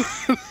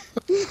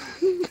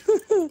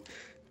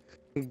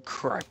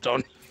 Crapped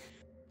on.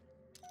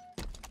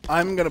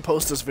 I'm gonna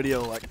post this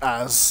video like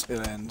as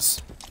it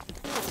ends.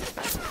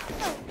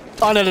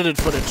 Unedited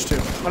footage too.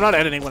 I'm not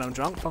editing when I'm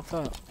drunk. Fuck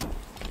that.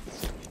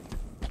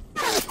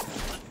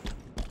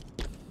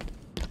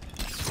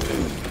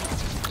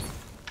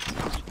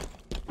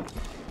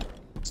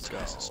 Let's go.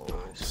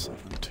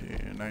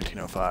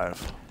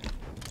 1905.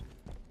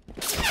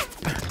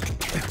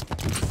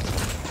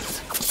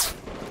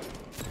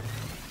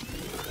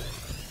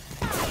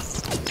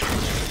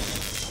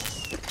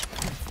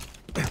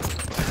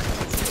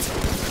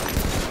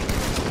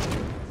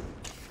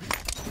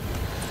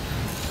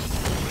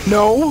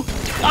 No!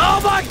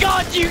 Oh my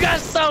God! You got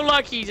so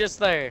lucky just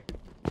there.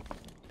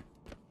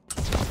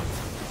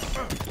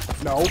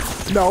 No!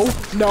 No!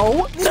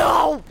 No!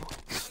 No!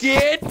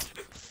 Get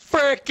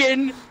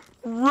frickin'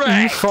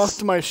 wrecked. You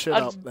fucked my shit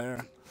up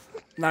there.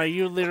 Now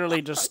you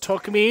literally just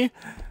took me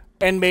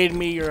and made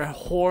me your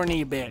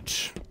horny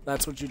bitch.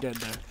 That's what you did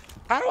there.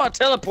 How do I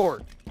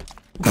teleport?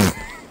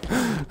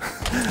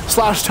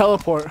 Slash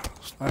teleport.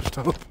 Slash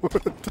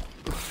teleport.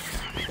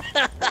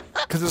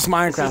 Because it's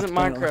Minecraft. This isn't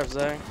Minecraft,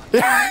 Zach.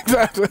 Yeah,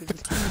 exactly.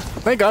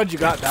 Thank God you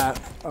got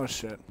that. Oh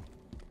shit.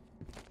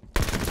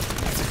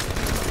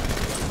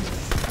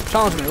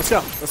 Challenge me. Let's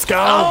go. Let's go.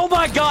 Oh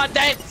my God!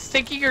 That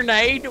sticky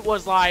grenade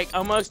was like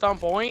almost on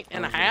point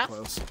and a half.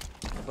 Close.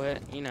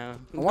 But you know.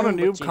 I want a but,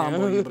 noob you combo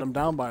know. you, but I'm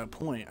down by a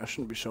point. I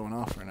shouldn't be showing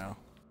off right now.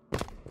 I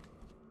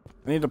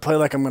need to play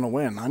like I'm gonna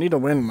win. I need to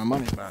win my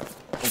money back.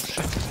 Oh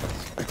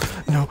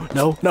shit. No,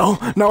 no, no,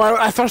 no,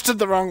 I thrusted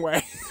the wrong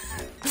way.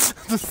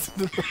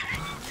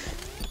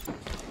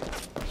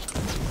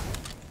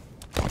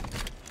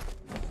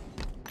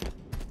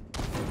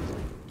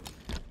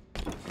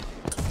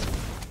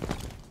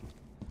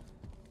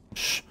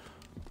 Shh.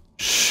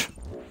 Shh.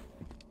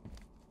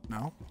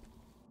 No.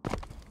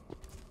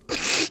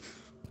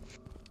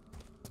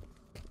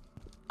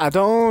 I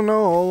don't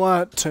know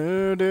what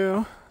to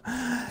do.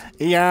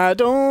 Yeah, I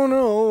don't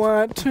know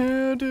what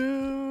to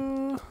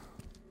do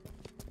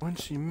when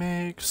she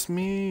makes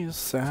me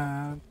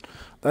sad.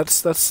 That's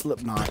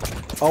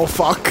Slipknot. Oh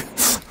fuck.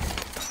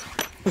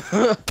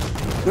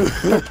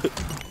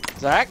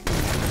 Zach?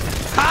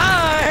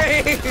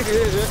 Hi!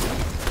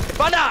 If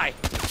I die!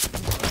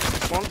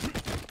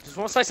 Just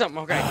want to say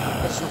something, okay?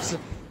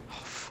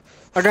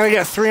 I gotta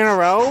get 3 in a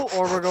row,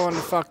 or we're going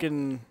to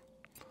fucking...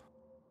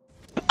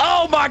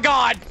 Oh my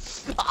God!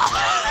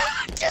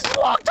 Just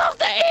walked off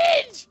the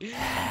edge!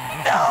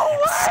 No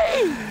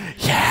way!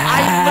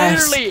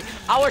 Yes!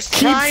 I was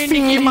trying to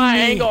get my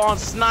angle on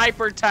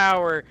Sniper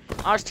Tower.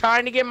 I was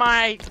trying to get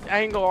my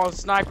angle on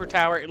Sniper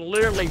Tower and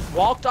literally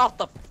walked off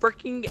the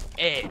freaking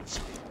edge.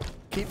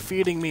 Keep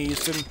feeding me,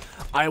 Easton.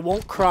 I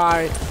won't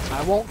cry.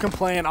 I won't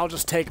complain. I'll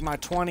just take my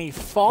 $20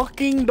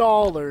 fucking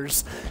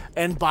dollars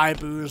and buy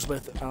booze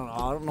with it.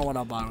 I don't know what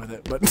I'll buy with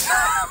it, but...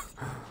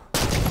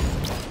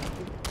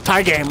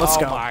 Tie game, let's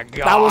go. Oh my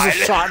God. That was a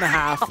shot and a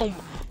half. Oh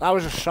That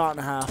was a shot and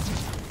a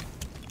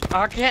half.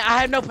 I can't. I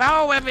have no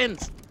power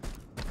weapons.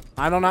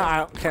 I don't know.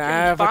 I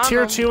have a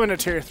tier 2 and a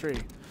tier 3.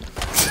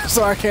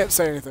 So I can't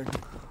say anything.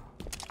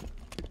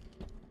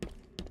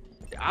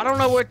 I don't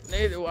know what.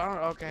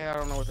 Okay, I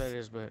don't know what that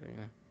is, but you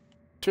know.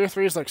 Tier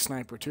 3 is like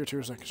sniper. Tier 2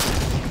 is like.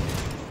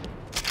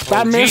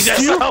 That missed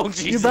Jesus. you. Oh,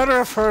 Jesus. You better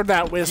have heard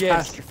that whiz Yes.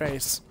 past your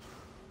face.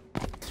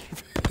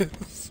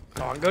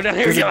 Come on, go down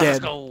here. Is it Yeah, let's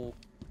dead? go.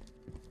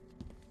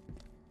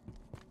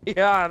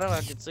 Yeah, I know.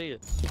 I can see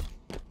it.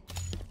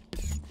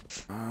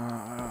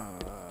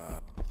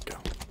 Go.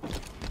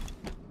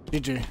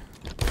 GG.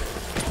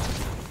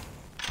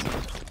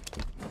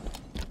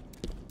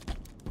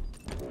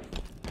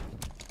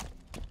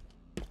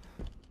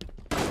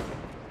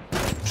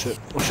 Shit.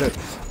 Oh shit.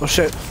 Oh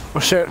shit. Oh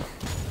shit.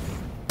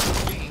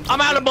 I'm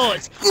out of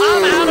bullets.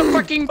 I'm out of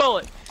freaking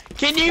bullets.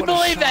 Can you What a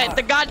believe that shot.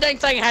 the goddamn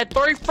thing had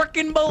 3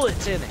 freaking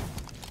bullets in it?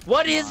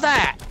 What is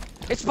that?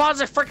 It spawns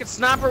a freaking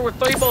sniper with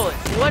 3 bullets.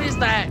 What is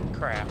that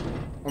crap?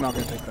 I'm not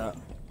gonna take that.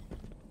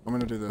 I'm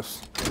gonna do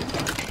this.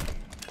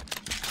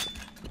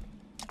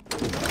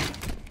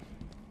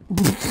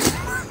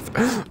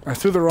 I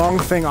threw the wrong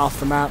thing off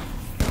the map.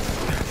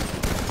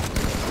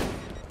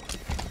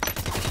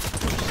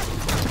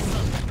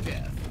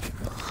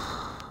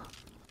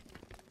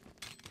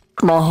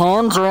 My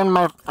hands are in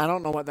my... I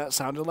don't know what that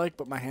sounded like,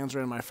 but my hands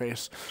are in my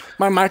face.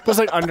 My mic was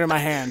like under my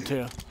hand,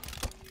 too.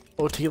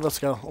 OT, let's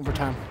go.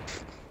 Overtime.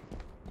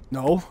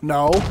 No,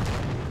 no.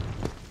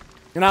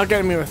 You're not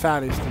getting me with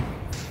that, Easton.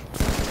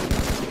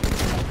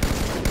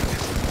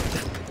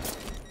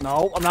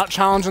 No, I'm not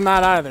challenging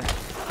that either.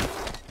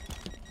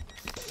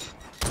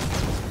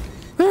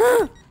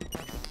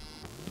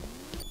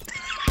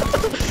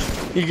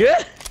 You good?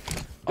 Yeah,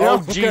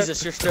 Oh,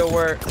 Jesus, you're still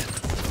work.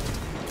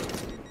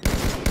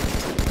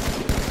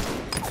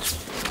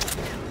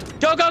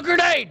 Go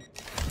grenade!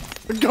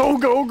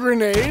 Go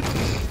grenade?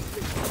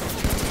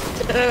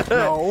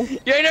 No.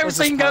 You ain't never What's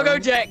this seen Power Go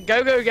Rangers?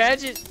 Go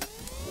Gadget?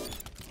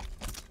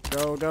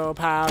 Go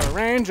Power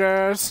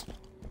Rangers.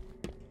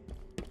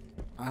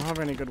 I don't have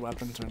any good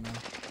weapons right now.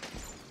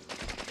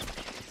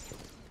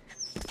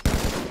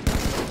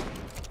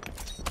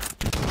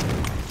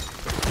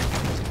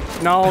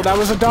 No, that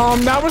was a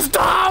dumb. That was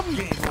dumb.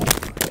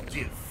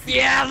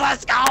 Yeah,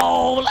 let's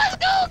go! Let's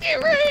go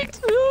get rigged!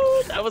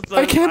 Ooh, that was so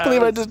I can't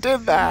believe I just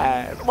did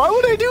that. Why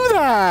would I do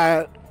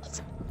that?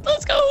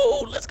 Let's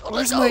go! Let's go!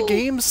 Where's Let's go! my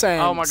game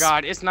sense? Oh my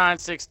god, it's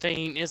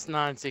 9:16. It's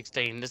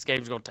 9:16. This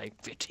game's gonna take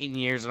 15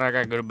 years and I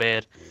gotta go to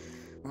bed.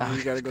 Oh,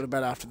 you gotta go to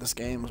bed after this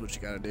game is what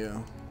you gotta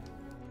do.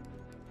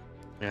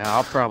 Yeah,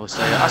 I'll probably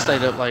say I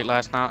stayed up late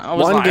last night. I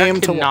was One like, game I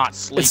to could not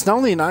sleep. It's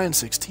only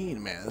 9:16,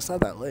 man. It's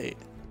not that late.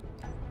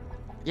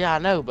 Yeah, I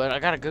know, but I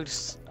gotta go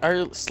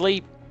to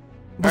sleep.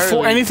 Before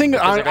early anything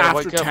because I gotta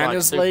after wake up, 10 like,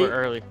 is super late.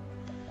 early.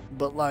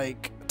 But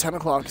like 10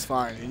 o'clock is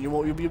fine, and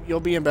you'll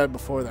be in bed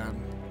before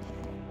then.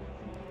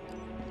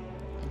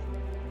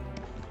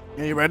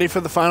 Are you ready for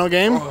the final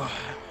game?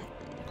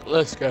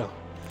 Let's go.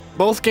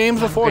 Both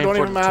games before game don't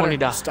for even the matter. 20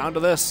 die. It's down to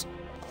this.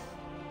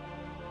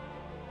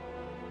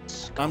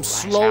 I'm Lash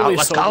slowly out.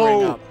 Let's sobering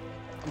go. up.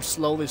 I'm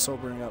slowly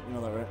sobering up. You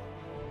know that, right?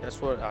 That's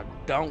what I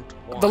don't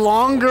want. The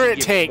longer I want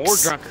it to get more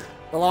takes, drunker.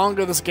 the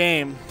longer this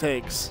game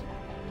takes.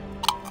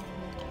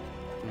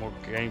 The more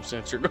game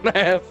sense you're gonna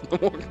have, the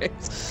more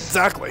games.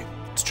 Exactly.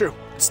 It's true.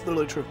 It's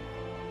literally true.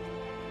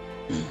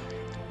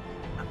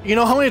 You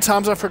know how many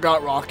times I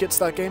forgot rockets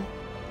that game?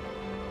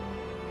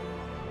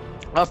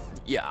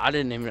 Yeah, I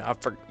didn't even.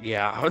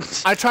 Yeah.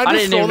 I tried I to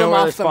didn't throw even know them where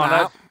they off the spawned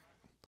map. up.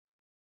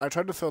 I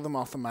tried to throw them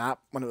off the map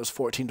when it was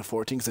 14 to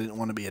 14 because I didn't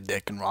want to be a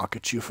dick and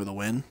rocket you for the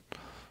win.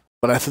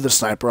 But I threw the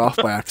sniper off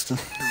by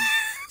accident.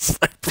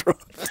 Sniper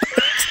off.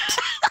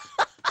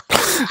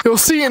 You'll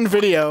see in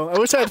video. I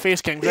wish I had face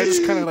cam because I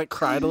just kind of like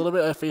cried a little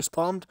bit. I face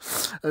palmed.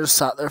 I just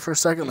sat there for a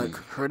second, like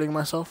hurting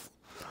myself.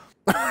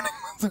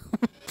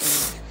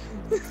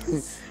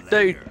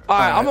 Dude,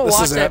 alright, I'm gonna this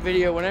watch is that it.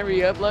 video whenever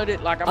you upload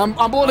it. Like I'm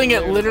uploading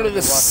it literally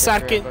gonna the watch that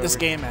second crap this over.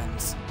 game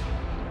ends.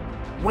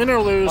 Win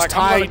or lose, Like,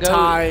 I'm gonna go-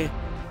 tie.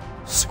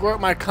 Squirt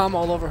my cum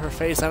all over her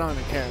face. I don't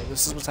even care.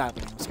 This is what's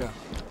happening. Let's go.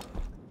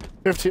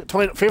 $15,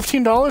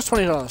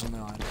 $20 on the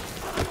line.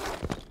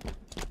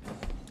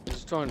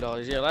 It's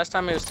 $20. Yeah, last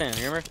time it was 10.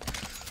 You remember?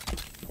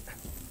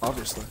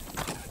 Obviously.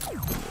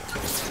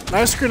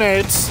 Nice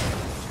grenades.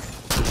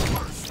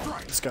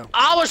 Let's go.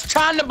 I was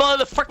trying to blow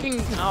the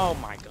freaking. Oh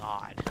my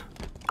god.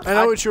 I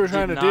know what you were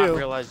trying to did not do,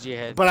 realize you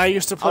had. but I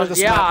used to play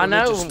this yeah, map I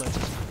know.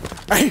 religiously.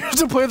 I used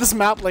to play this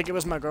map like it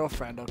was my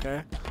girlfriend,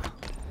 okay?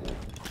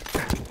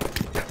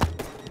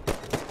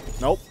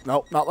 Nope,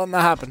 nope, not letting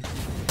that happen.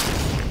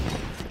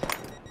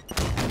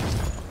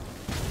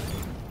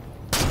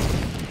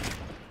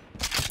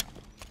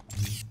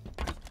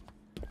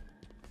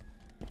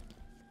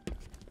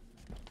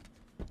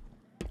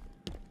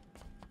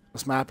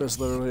 This map is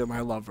literally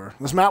my lover.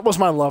 This map was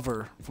my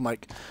lover from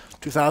like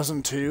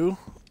 2002.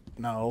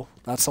 No,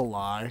 that's a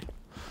lie.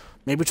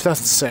 Maybe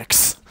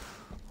 2006.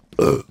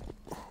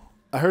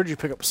 I heard you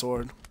pick up a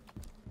sword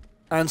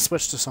and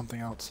switch to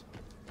something else.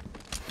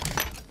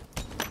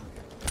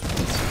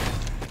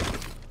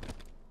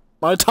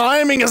 My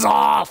timing is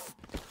off!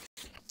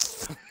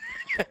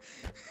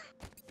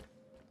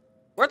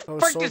 Where the Oh,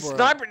 frick did Sobor.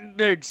 Sniper?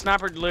 Dude,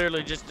 Sniper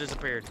literally just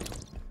disappeared.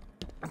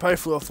 I probably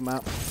flew off the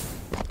map.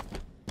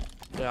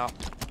 Yeah.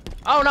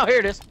 Oh no, here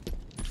it is.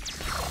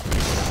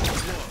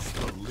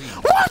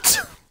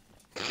 What?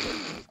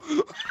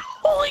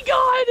 Holy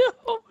god!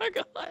 Oh my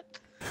god!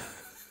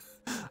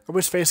 I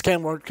wish face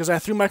cam worked because I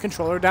threw my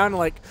controller down and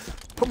like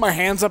put my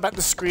hands up at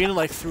the screen and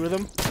like threw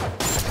them.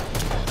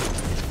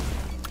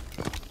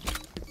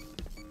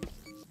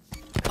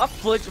 I've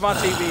flicked my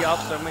TV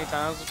off so many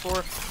times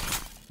before.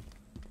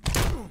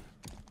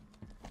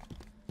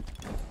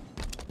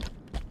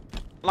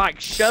 Like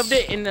shoved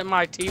it into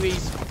my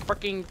TV's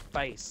freaking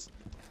face.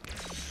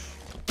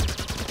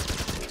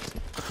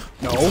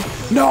 No.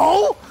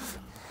 No!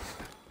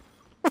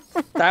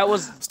 That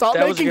was Stop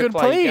that was a making good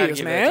play. You gotta plays,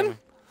 give that to man. me.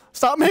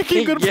 Stop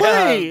making good Yeah.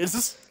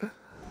 plays!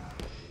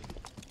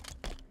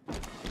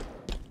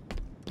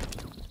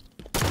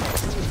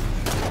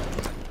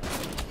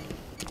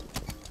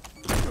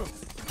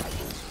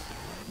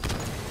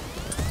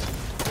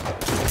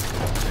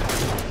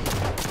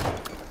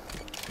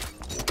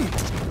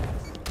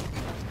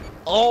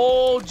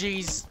 Oh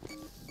jeez.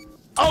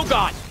 Oh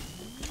god.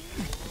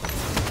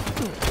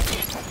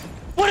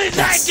 What is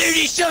that, dude?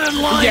 He should have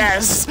launched.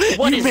 Yes.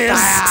 What you is missed.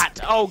 that?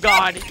 Oh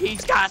God,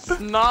 he's got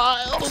snot.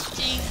 Oh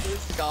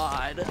Jesus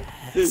God.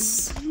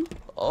 Yes.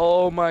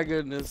 Oh my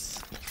goodness.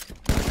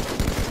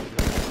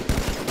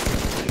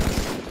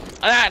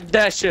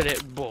 That should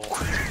hit bull.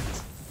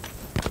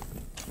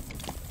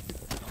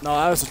 No,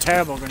 that was a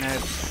terrible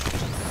grenade.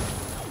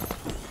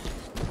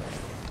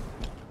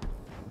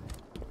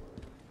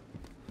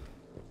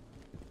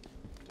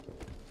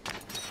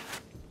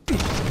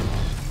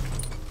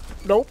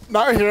 Nope,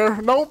 not here.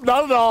 Nope,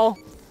 not at all.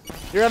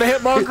 You're gonna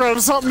hit marker on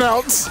something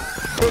else.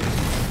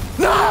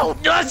 No!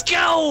 Let's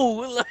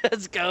go!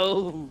 Let's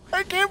go!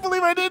 I can't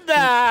believe I did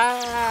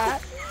that!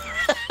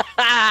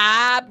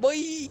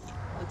 Boy!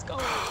 Let's go!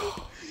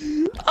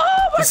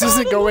 Oh my This God,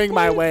 isn't going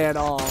my way at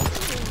all.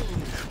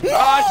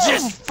 I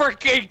just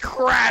freaking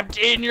crapped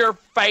in your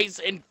face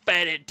and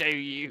fed it to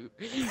you.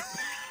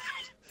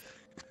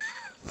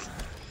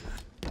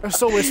 I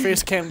still wish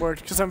face cam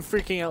worked because I'm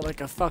freaking out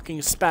like a fucking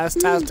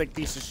spastastic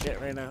piece of shit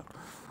right now.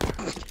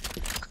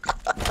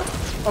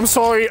 I'm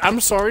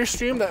sorry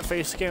stream that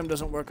face cam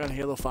doesn't work on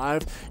Halo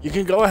 5. You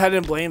can go ahead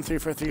and blame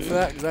 343 for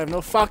that because I have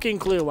no fucking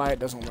clue why it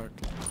doesn't work.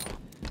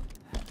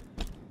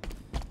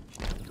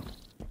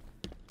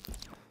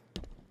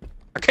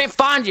 I can't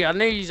find you. I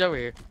knew he's over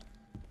here.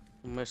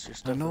 Mess your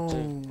stuff up too.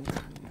 No.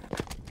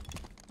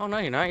 Oh no,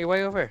 you're not. You're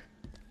way over here.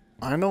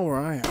 I know where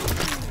I am.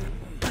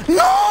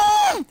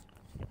 No!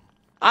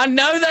 I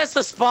know that's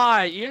the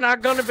spot. You're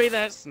not gonna be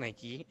that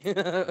sneaky.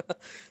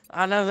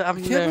 I know that. I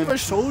can't believe I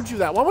showed you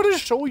that. Why would I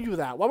show you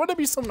that? Why would I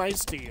be so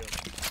nice to you?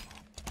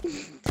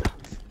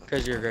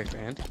 Because you're a great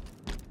fan.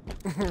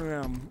 I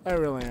am. I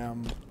really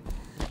am.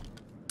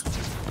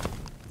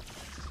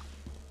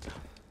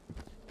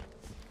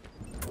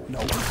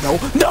 No, no,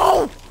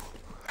 no!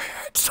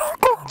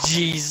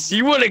 Jeez,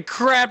 you would have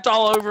crapped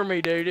all over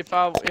me, dude. If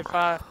I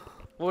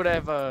would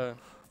have.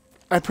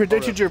 I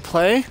predicted your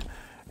play,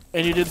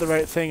 and you did the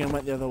right thing and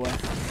went the other way.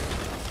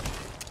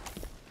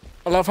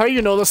 I love how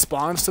you know the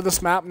spawns to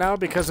this map now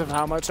because of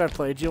how much I've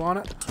played you on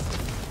it.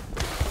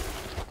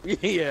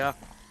 Yeah.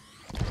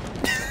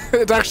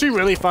 It's actually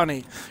really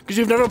funny because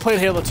you've never played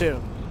Halo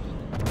 2.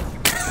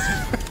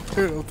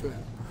 Halo 2.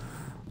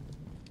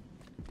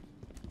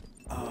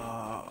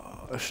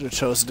 I should have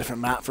chose a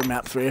different map for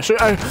map 3. I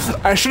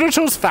should have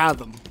chose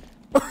Fathom.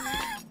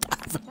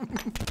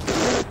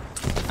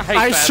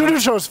 I should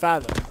have chose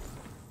Fathom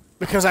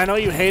because I know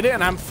you hate it,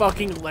 and I'm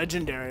fucking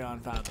legendary on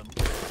Fathom.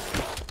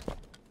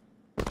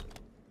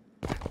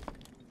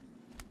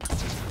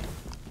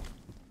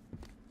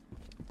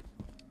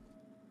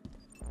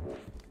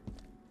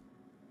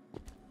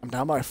 I'm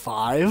down by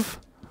 5.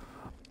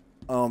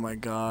 Oh my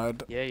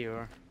god. Yeah, you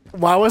are.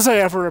 Why was I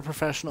ever a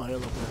professional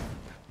Halo player?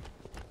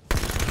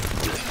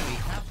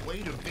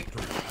 Halfway to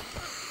victory.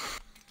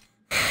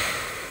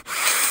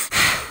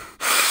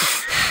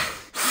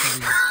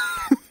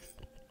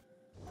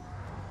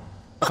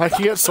 If I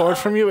can get sword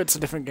from you, it's a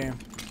different game.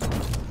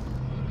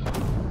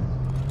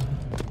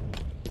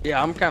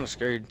 Yeah, I'm kind of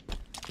screwed.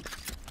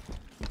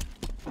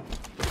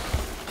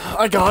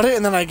 I got it,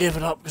 and then I gave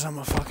it up because I'm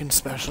a fucking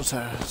special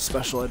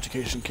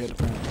education kid,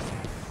 apparently.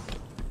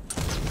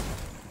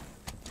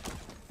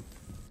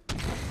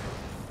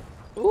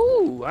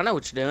 Ooh, I know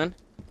what you're doing.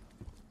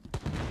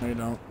 No, you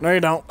don't. No, you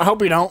don't. I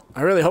hope you don't.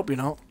 I really hope you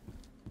don't.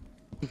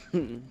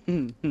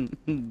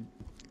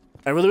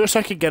 I really wish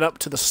I could get up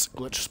to the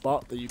glitch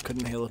spot that you could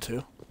in Halo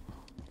 2.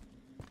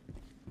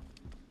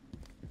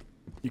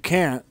 You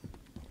can't,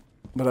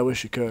 but I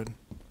wish you could.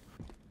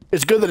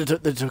 It's good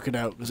that they took it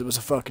out because it was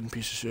a fucking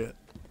piece of shit.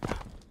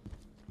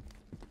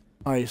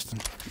 Hi, Easton.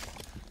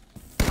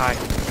 Hi.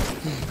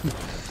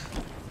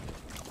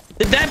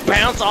 Did that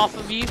bounce off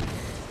of you?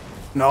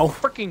 No.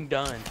 Freaking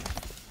done.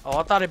 Oh,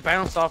 I thought it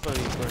bounced off of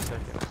you for a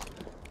second.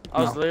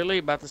 I was literally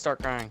about to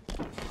start crying.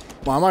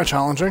 Why am I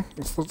challenging?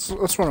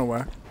 Let's run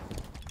away.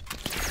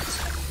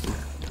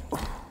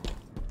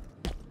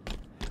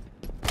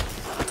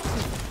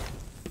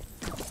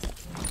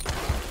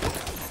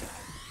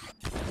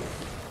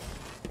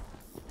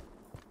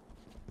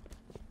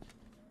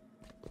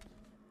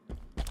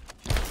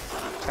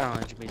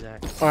 Challenge me,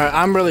 Zach. Alright,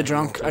 I'm really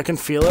drunk. I can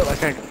feel it.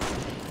 Like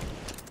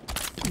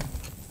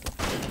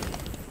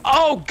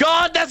Oh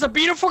God, that's a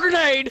beautiful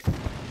grenade!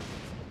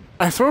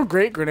 I throw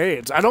great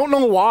grenades. I don't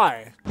know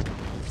why.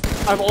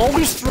 I've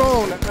always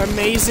thrown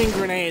amazing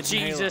grenades in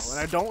Halo, Jesus, and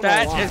I don't know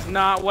that why. is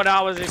not what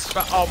I was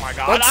expecting. Oh my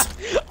God,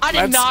 I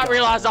did not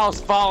realize I was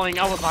falling.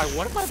 I was like,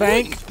 what am I doing?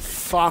 Thank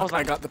fuck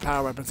like, I got the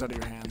power weapons out of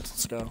your hands.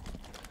 Let's go.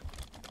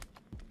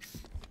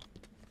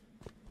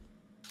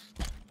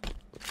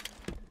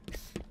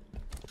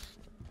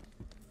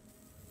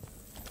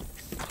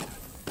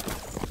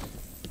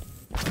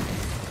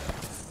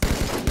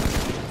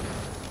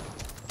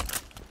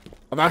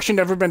 I've actually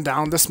never been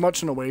down this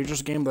much in a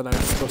wagers game that I was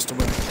supposed to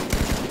win.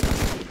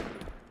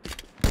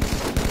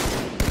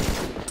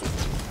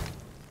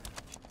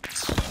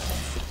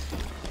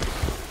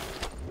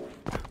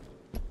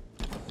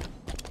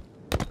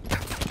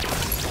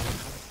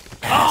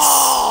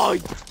 Oh,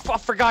 I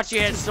forgot you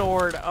had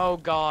sword. Oh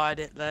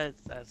god,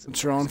 that's.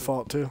 It's your own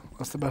fault too.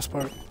 That's the best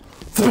part.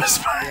 The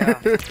best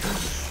part. Yeah.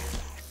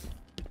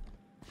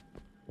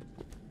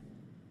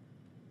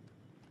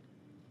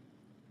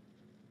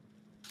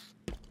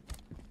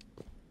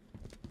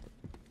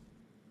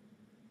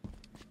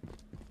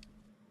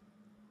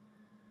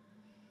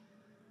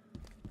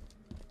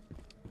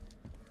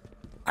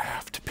 I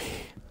have to be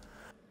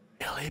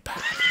really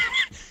bad.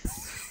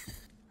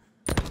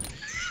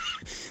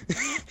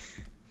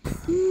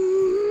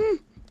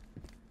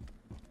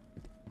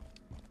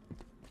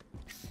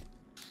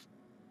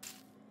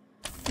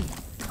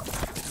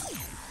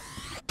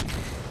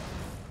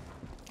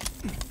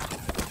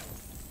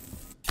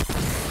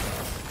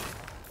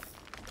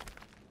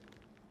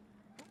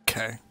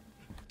 Okay.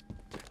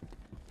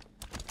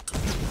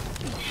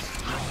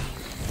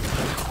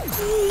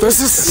 This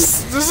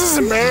is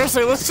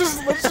embarrassing. Let's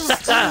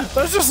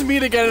just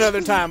meet again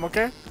another time,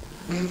 okay?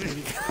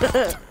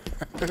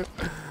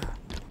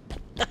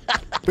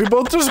 We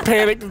both just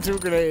panicked and threw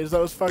grenades. That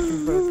was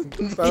fucking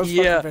fantastic. That was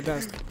fucking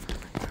fantastic.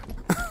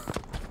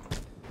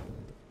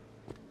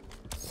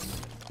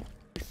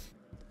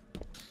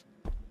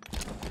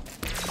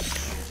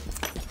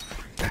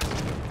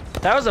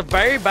 That was a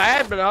very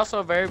bad, but also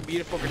a very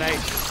beautiful grenade.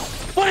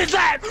 What is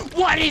that?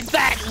 What is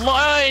that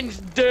lunge,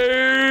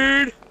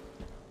 dude?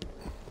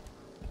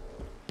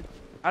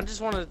 I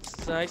just want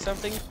to say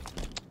something.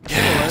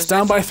 Yeah, it's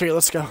down by 3.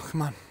 Let's go.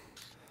 Come on.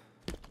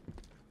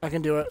 I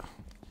can do it.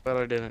 But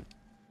I didn't.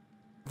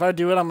 If I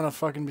do it, I'm gonna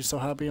fucking be so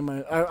happy.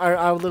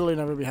 I would literally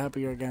never be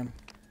happier again.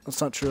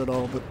 That's not true at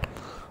all, but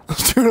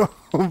that's true at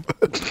all.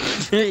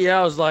 Yeah,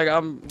 I was like,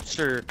 I'm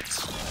sure.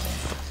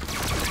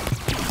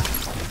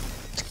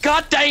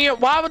 God dang it!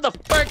 Why would the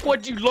frick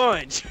would you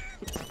lunge?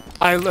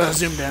 I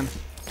zoomed in.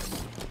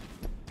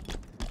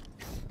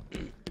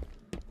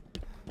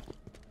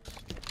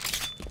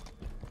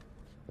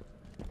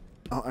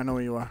 Oh, I know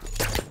where you are.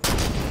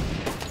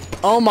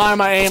 Oh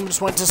my aim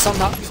just went to some.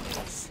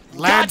 Let's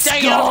God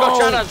dang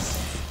go! it!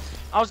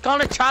 I was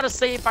gonna try to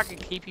see if I could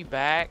keep you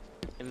back,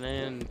 and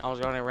then I was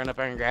gonna run up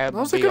there and grab. That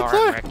was the a good VR play.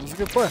 and wreck That you. was a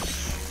good play.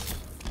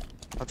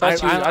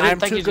 I didn't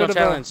think you was gonna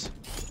challenge.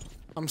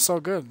 I'm so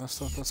good.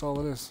 That's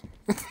all it is.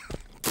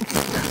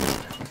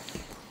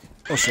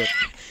 Oh shit.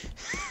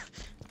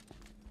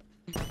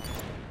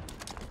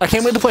 I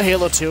can't wait to play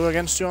Halo 2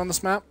 against you on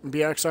this map.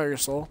 BXR your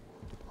soul.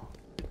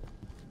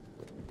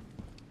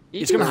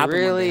 It's gonna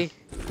happen one day.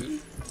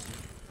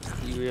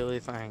 You really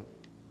think?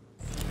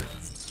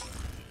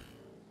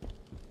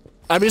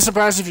 I'd be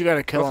surprised if you got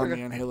a kill on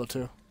me in Halo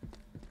 2.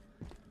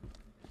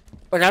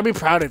 Like, I'd be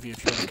proud of you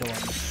if you got a kill on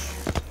me.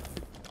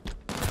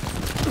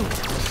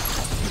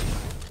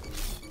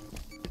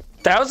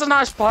 That was a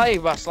nice play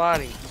by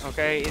Slidey,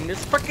 okay? And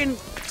this freaking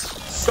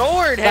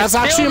sword has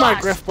That's actually my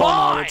my Griffball spine.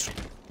 knowledge.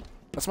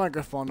 That's my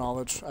Griffball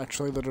knowledge,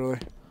 actually, literally.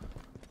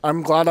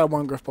 I'm glad I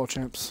won Griffball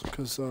Champs,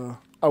 because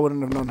I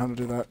wouldn't have known how to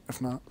do that if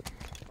not.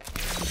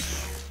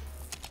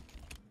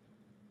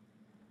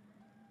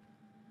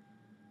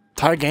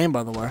 Tie game,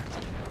 by the way.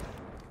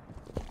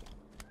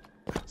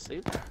 See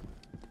that?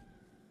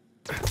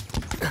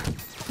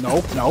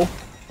 No, no.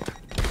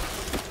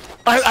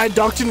 I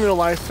dunked in real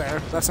life there.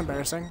 That's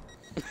embarrassing.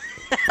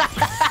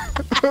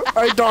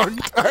 I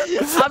dunked.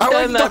 I've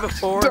done that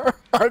before.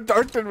 I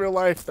dunked in real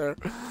life there.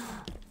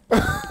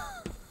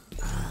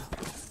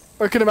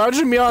 I can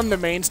imagine me on the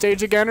main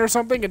stage again or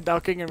something and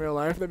ducking in real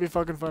life. That'd be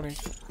fucking funny.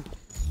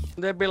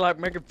 They'd be like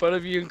making fun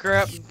of you and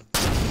crap.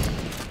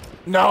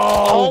 No!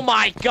 Oh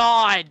my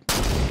god!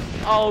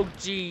 Oh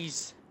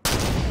jeez.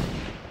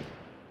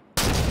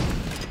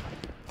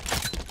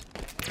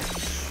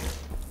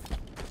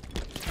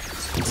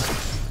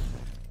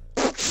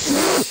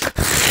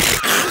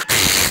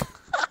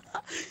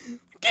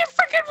 Get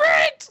freaking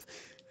wrecked!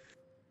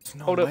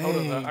 No Hold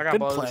way. up. I gotta Good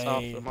blow this off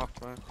play. the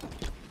microphone.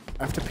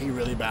 I have to pee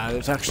really bad.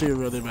 It's actually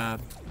really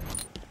bad.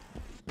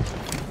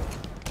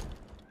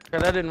 Okay,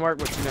 that didn't work,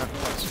 but you know.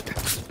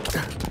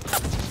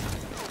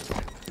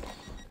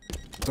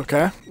 It's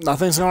okay.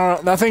 Nothing's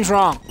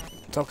wrong.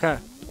 It's okay.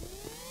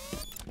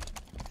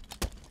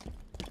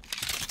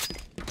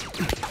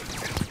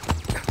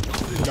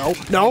 No,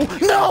 no,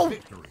 no!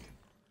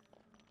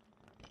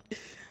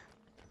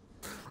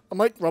 I'm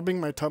like rubbing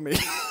my tummy.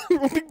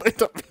 Rubbing my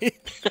tummy.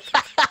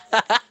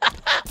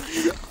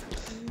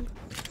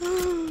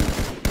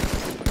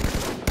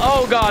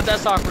 Oh god,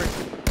 that's awkward.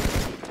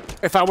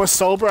 If I was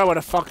sober, I would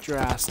have fucked your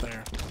ass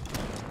there.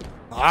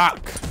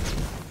 Fuck.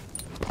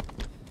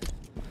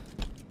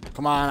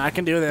 Come on, I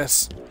can do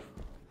this.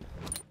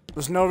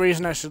 There's no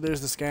reason I should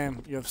lose this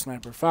game. You have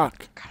sniper.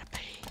 Fuck. Gotta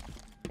pee.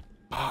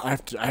 Oh, I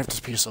have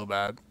to pee so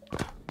bad.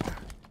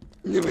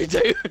 Me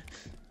too.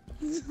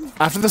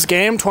 After this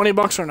game,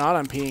 $20 or not,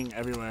 I'm peeing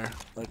everywhere.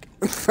 Like,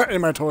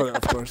 in my toilet,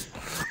 of course.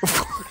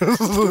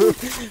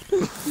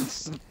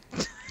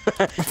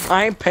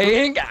 I ain't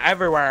peeing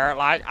everywhere.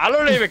 Like, I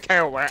don't even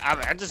care where.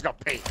 I'm just gonna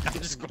pee. I'm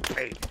just gonna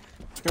pee.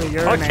 It's gonna I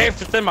don't care urinate.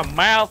 if it's in my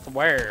mouth,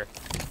 where.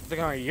 They're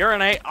gonna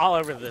urinate all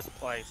over this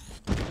place.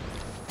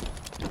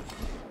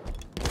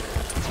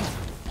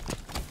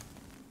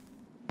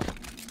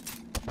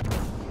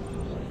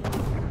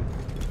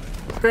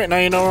 Great, now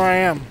you know where I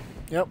am.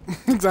 Yep,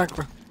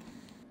 exactly.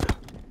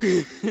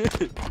 You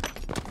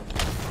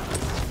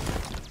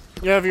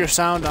have your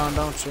sound on,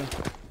 don't you?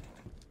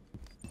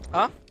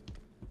 Huh?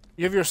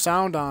 You have your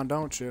sound on,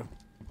 don't you?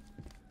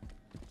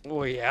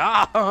 Oh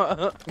yeah.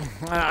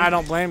 I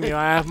don't blame you.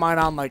 I have mine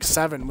on like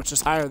 7, which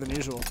is higher than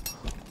usual.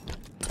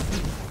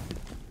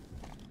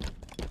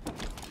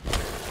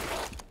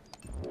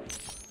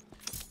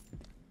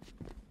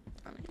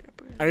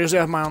 I usually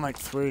have mine on like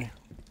 3.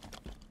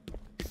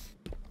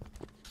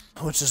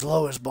 Which is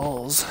low as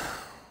balls.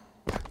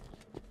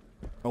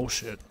 Oh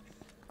shit.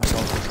 I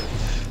saw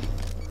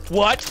that.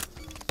 What?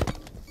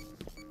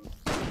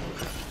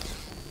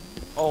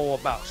 Oh,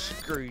 about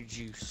screwed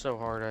you so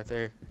hard right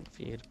there. If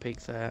you had to pick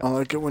that. I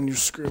like it when you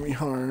screw me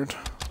hard.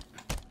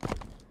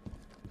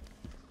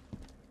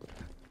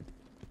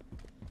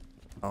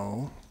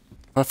 Oh.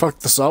 If I fuck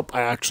this up,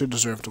 I actually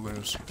deserve to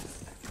lose.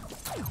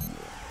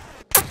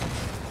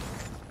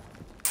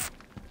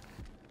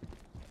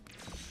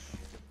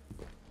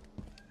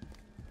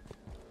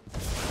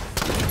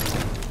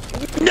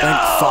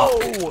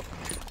 No!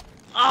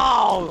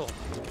 Oh!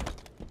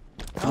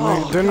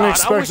 Didn't God,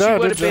 expect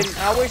that, did you?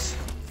 I wish.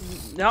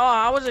 No,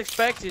 I was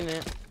expecting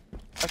it.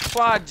 That's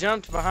why I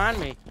jumped behind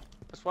me.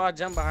 That's why I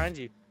jumped behind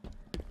you.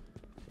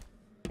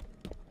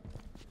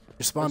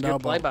 You spawned Good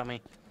elbow. play by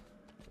me.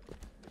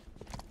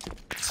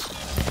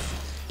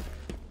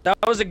 That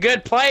was a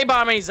good play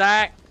by me,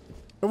 Zach.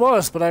 It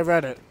was, but I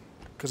read it.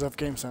 Because I have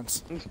game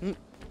sense.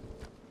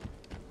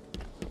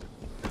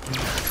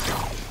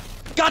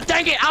 God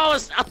dang it! I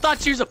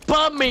thought you was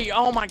above me.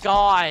 Oh my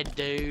god,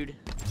 dude.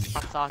 I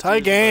thought Tie you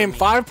was game. above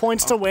me. 5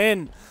 points to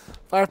win.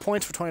 5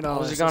 points for $20.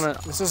 Was it gonna-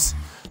 This is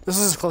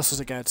as close as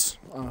it gets,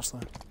 honestly.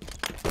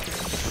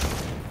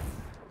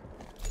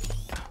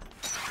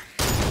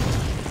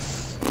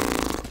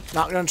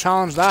 Not gonna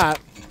challenge that.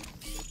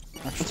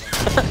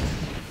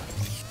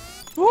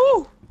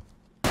 Woo!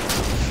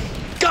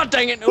 God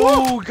dang it!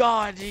 Oh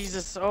God,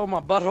 Jesus! Oh my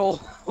butthole!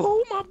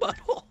 Oh my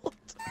butthole!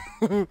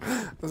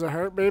 Does it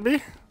hurt,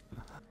 baby?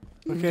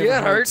 Okay, Yeah,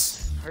 it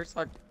hurts. Hurts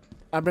like.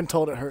 I've been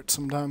told it hurts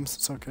sometimes.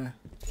 It's okay.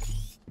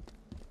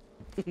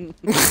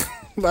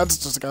 That's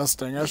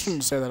disgusting. I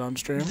shouldn't say that on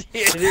stream.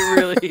 It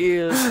really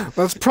is.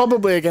 That's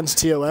probably against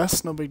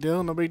TOS. No big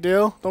deal. No big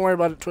deal. Don't worry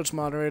about it, Twitch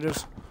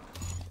moderators.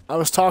 I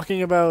was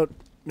talking about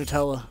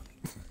Nutella.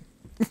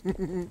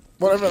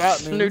 Whatever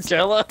that means.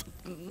 Nutella.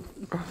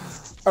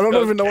 I don't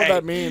even know what Okay.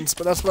 that means,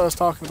 but that's what I was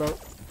talking about.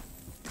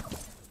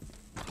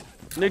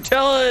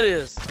 Nutella it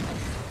is.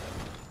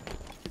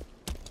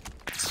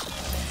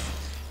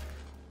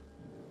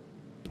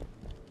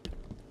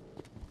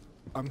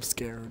 I'm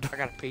scared. I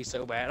gotta pee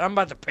so bad. I'm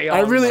about to pee.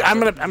 I'm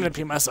gonna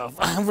pee myself.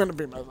 I'm gonna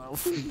pee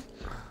myself.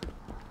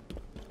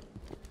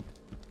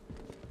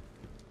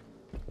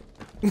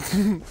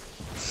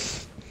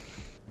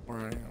 Where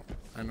are you?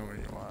 I know where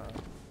you are.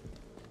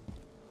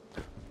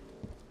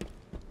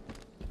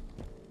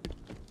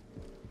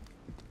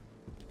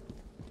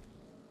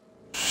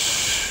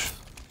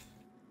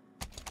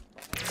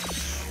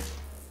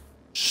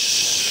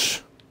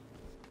 Shh.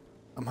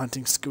 I'm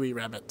hunting scooey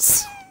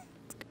rabbits.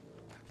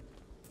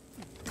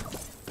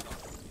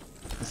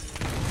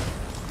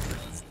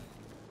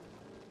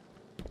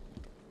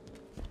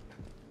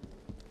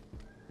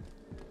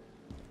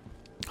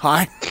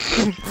 Hi.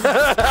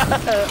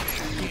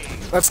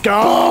 Let's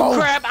go.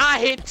 Crap! I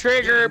hit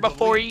trigger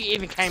before you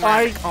even came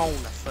out.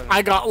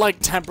 I got like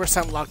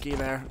 10% lucky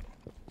there.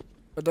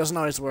 It doesn't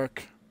always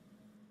work.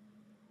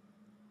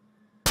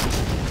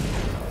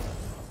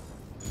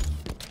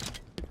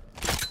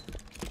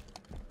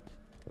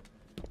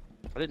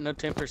 I didn't know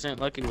 10%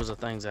 lucky was a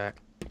thing, Zach.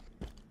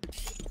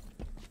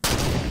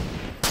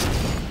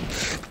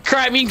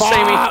 Crap! You can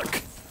see me. Fuck!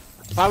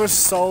 If I was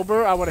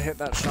sober, I would have hit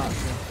that shot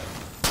too.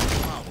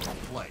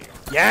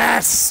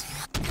 Yes!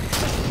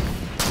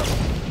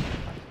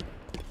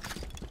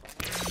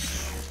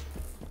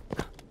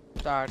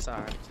 Sorry.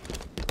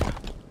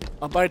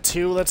 I'll buy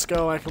 2. Let's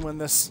go. I can win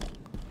this.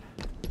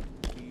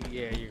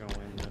 Yeah, you're gonna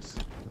win this.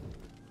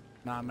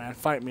 Nah, man.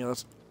 Fight me.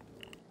 Let's.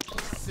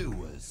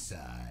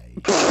 Suicide.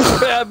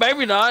 Yeah,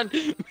 maybe not.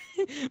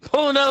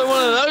 Pull another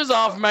one of those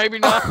off, maybe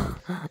not.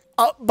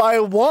 Up by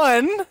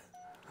 1.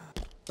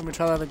 Let me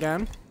try that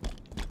again.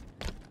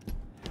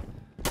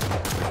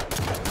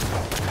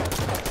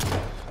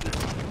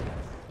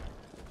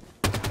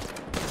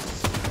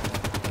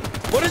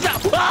 What is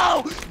that?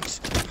 Whoa!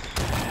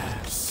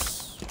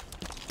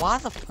 Why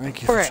the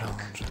Thank you for frick?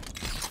 challenging.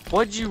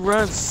 Why'd you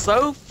run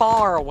so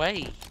far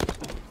away?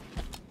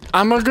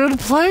 I'm a good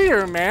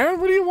player, man.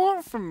 What do you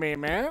want from me,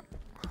 man?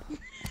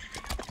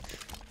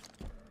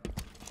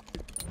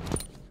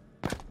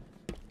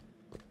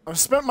 I've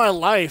spent my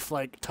life,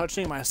 like,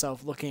 touching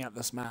myself looking at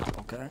this map,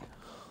 okay?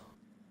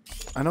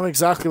 I know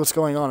exactly what's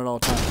going on at all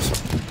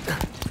times.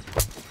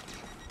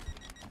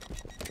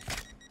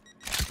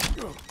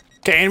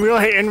 Okay, in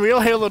real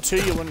Halo 2,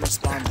 you wouldn't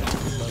respond to it,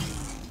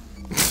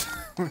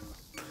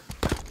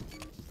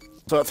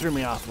 so that threw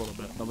me off a little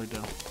bit. No big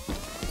deal.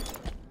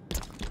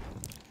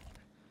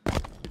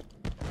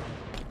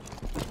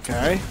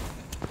 Okay.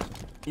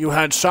 You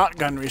had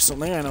shotgun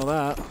recently, I know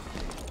that.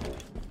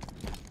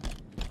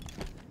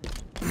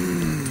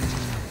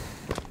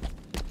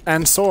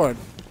 And sword.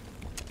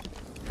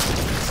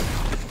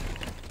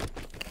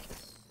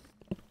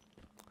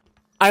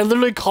 I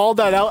literally called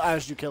that out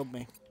as you killed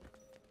me.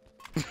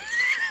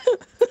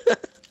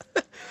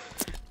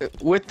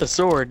 With the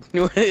sword.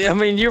 I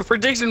mean, your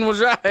prediction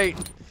was right.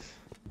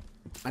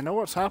 I know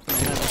what's happening.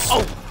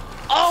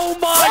 Oh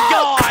my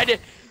god!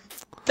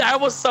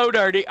 That was so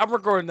dirty. I'm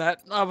recording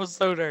that. That was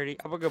so dirty.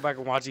 I'm gonna go back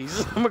and watch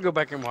these.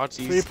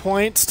 3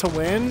 points to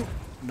win?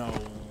 No.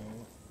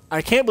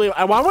 I can't believe.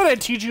 Why would I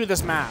teach you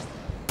this map?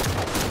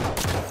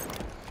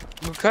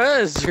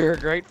 Because you're a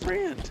great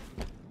friend.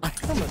 I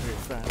am a great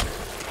friend.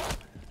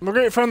 I'm a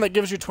great friend that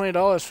gives you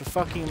 $20 for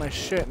fucking my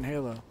shit in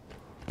Halo.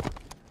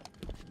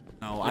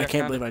 No, yeah, I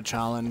can't believe I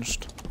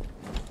challenged.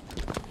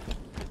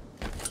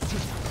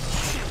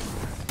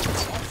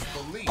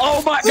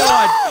 Oh my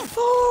god!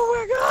 Oh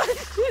my god!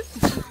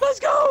 Let's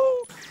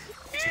go!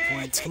 2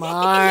 points, come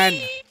on!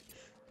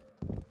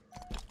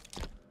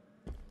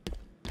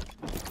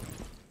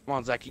 Come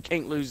on, Zach, you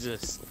can't lose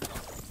this.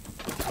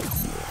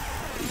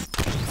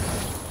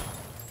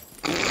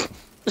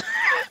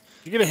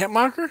 You get a hit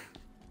marker?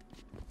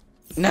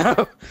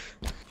 No.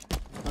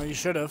 Oh, you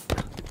should have.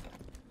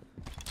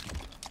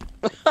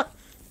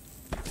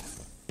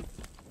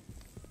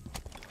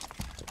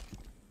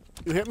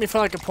 You hit me for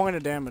like a point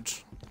of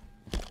damage.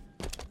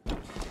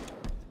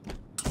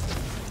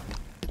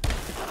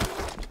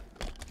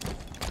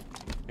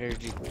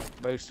 Here's you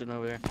boasting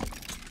over there.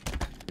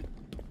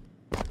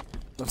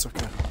 That's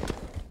okay.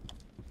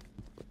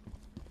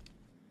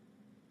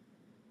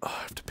 Oh,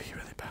 I have to pee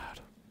really bad.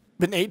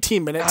 Been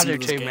 18 minutes into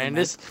this game, man.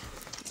 This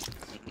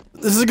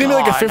is gonna be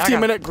like a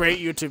 15-minute great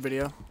YouTube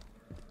video.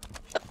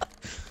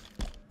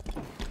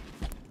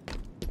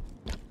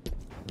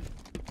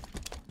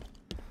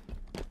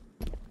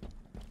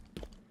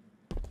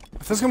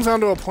 If this comes down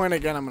to a point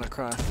again, I'm gonna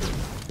cry.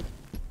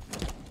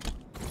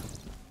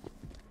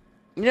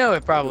 You know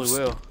it probably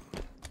will.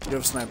 You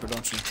have a sniper,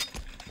 don't you?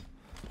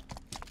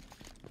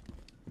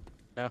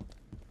 No.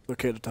 It's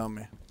okay to tell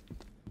me.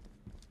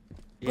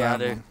 Yeah, I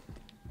do.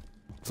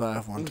 So I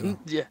have one too.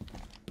 Yeah.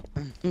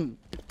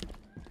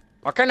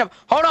 I kind of.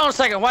 Hold on a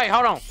second. Wait,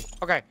 hold on.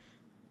 Okay.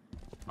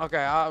 Okay,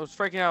 I was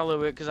freaking out a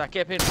little bit because I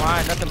kept hitting Y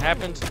and nothing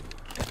happened.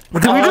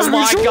 Oh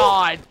my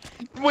god!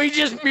 We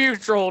just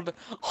mutualed.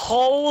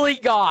 Holy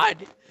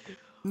god!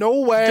 No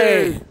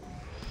way!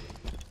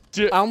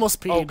 Dude. I almost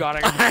peed. Oh god,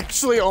 I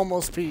actually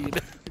almost peed.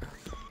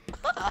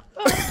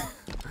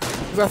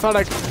 Because I thought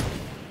I...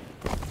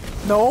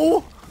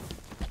 No?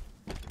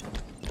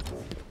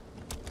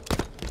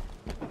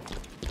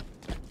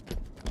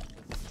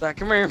 Zach,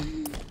 come here.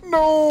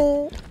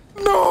 No!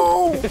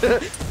 No!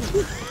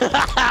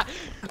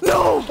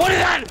 No! What is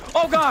that?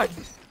 Oh god!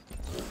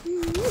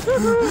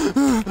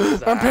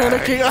 I'm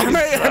panicking.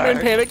 I'm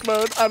in panic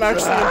mode. I'm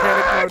actually in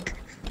panic mode.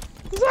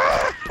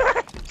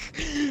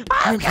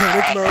 I'm in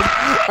panic mode.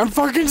 I'm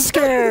fucking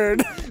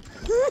scared.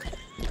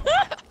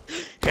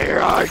 Here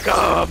I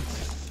come.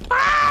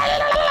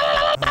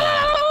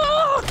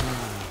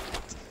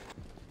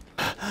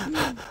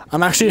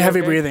 I'm actually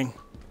heavy breathing.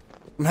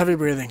 I'm heavy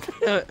breathing.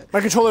 My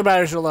controller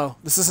batteries are low.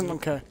 This isn't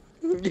okay.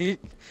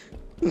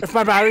 If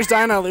my batteries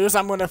die and I lose,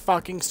 I'm gonna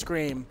fucking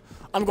scream.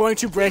 I'm going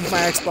to break my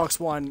Xbox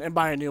One and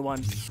buy a new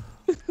one.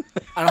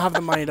 I don't have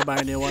the money to buy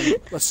a new one.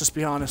 Let's just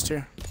be honest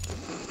here.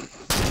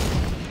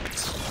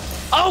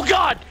 Oh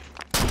god!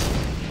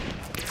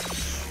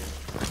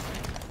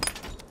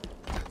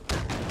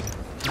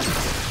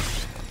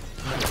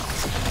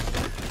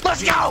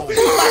 Let's go! Let's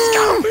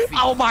go!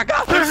 Oh my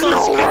god!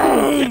 No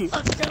way!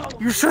 Let's go!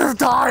 You should have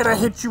died. I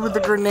hit you with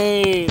a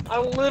grenade. I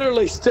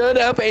literally stood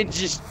up and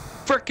just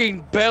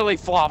freaking belly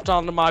flopped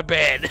onto my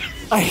bed.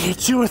 I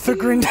hit you with a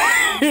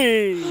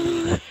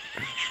grenade.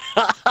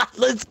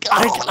 Let's go!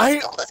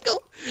 Let's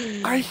go!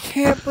 I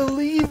can't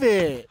believe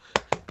it.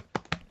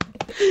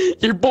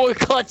 Your boy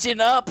clutching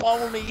up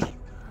on me.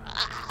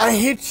 I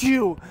hit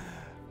you.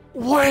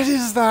 What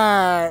is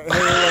that?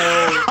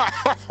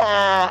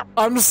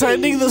 I'm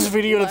sending this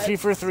video to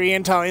FIFA 3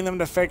 and telling them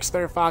to fix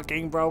their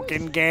fucking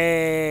broken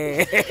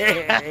game.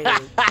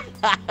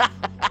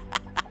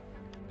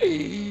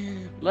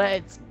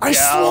 Let's go. I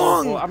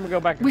swung. I'm gonna go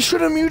back. We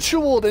should have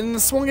mutualed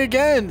and swung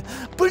again.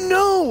 But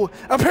no.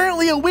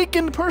 Apparently a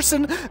weakened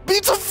person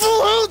beats a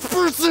full health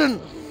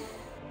person.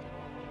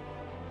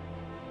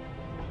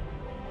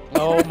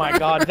 Oh my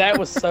god, that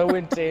was so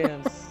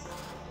intense.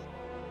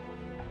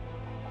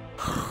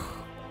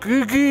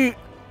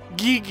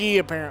 Gigi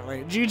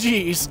apparently.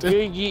 GG's.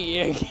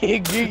 Gigi.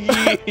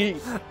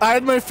 I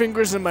had my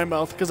fingers in my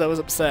mouth because I was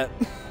upset.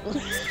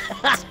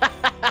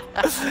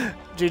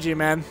 GG,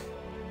 man.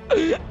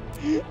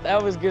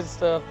 That was good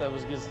stuff. That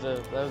was good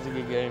stuff. That was a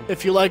good game.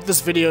 If you like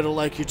this video, it'll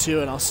like you too,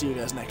 and I'll see you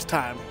guys next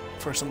time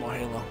for some more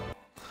Halo.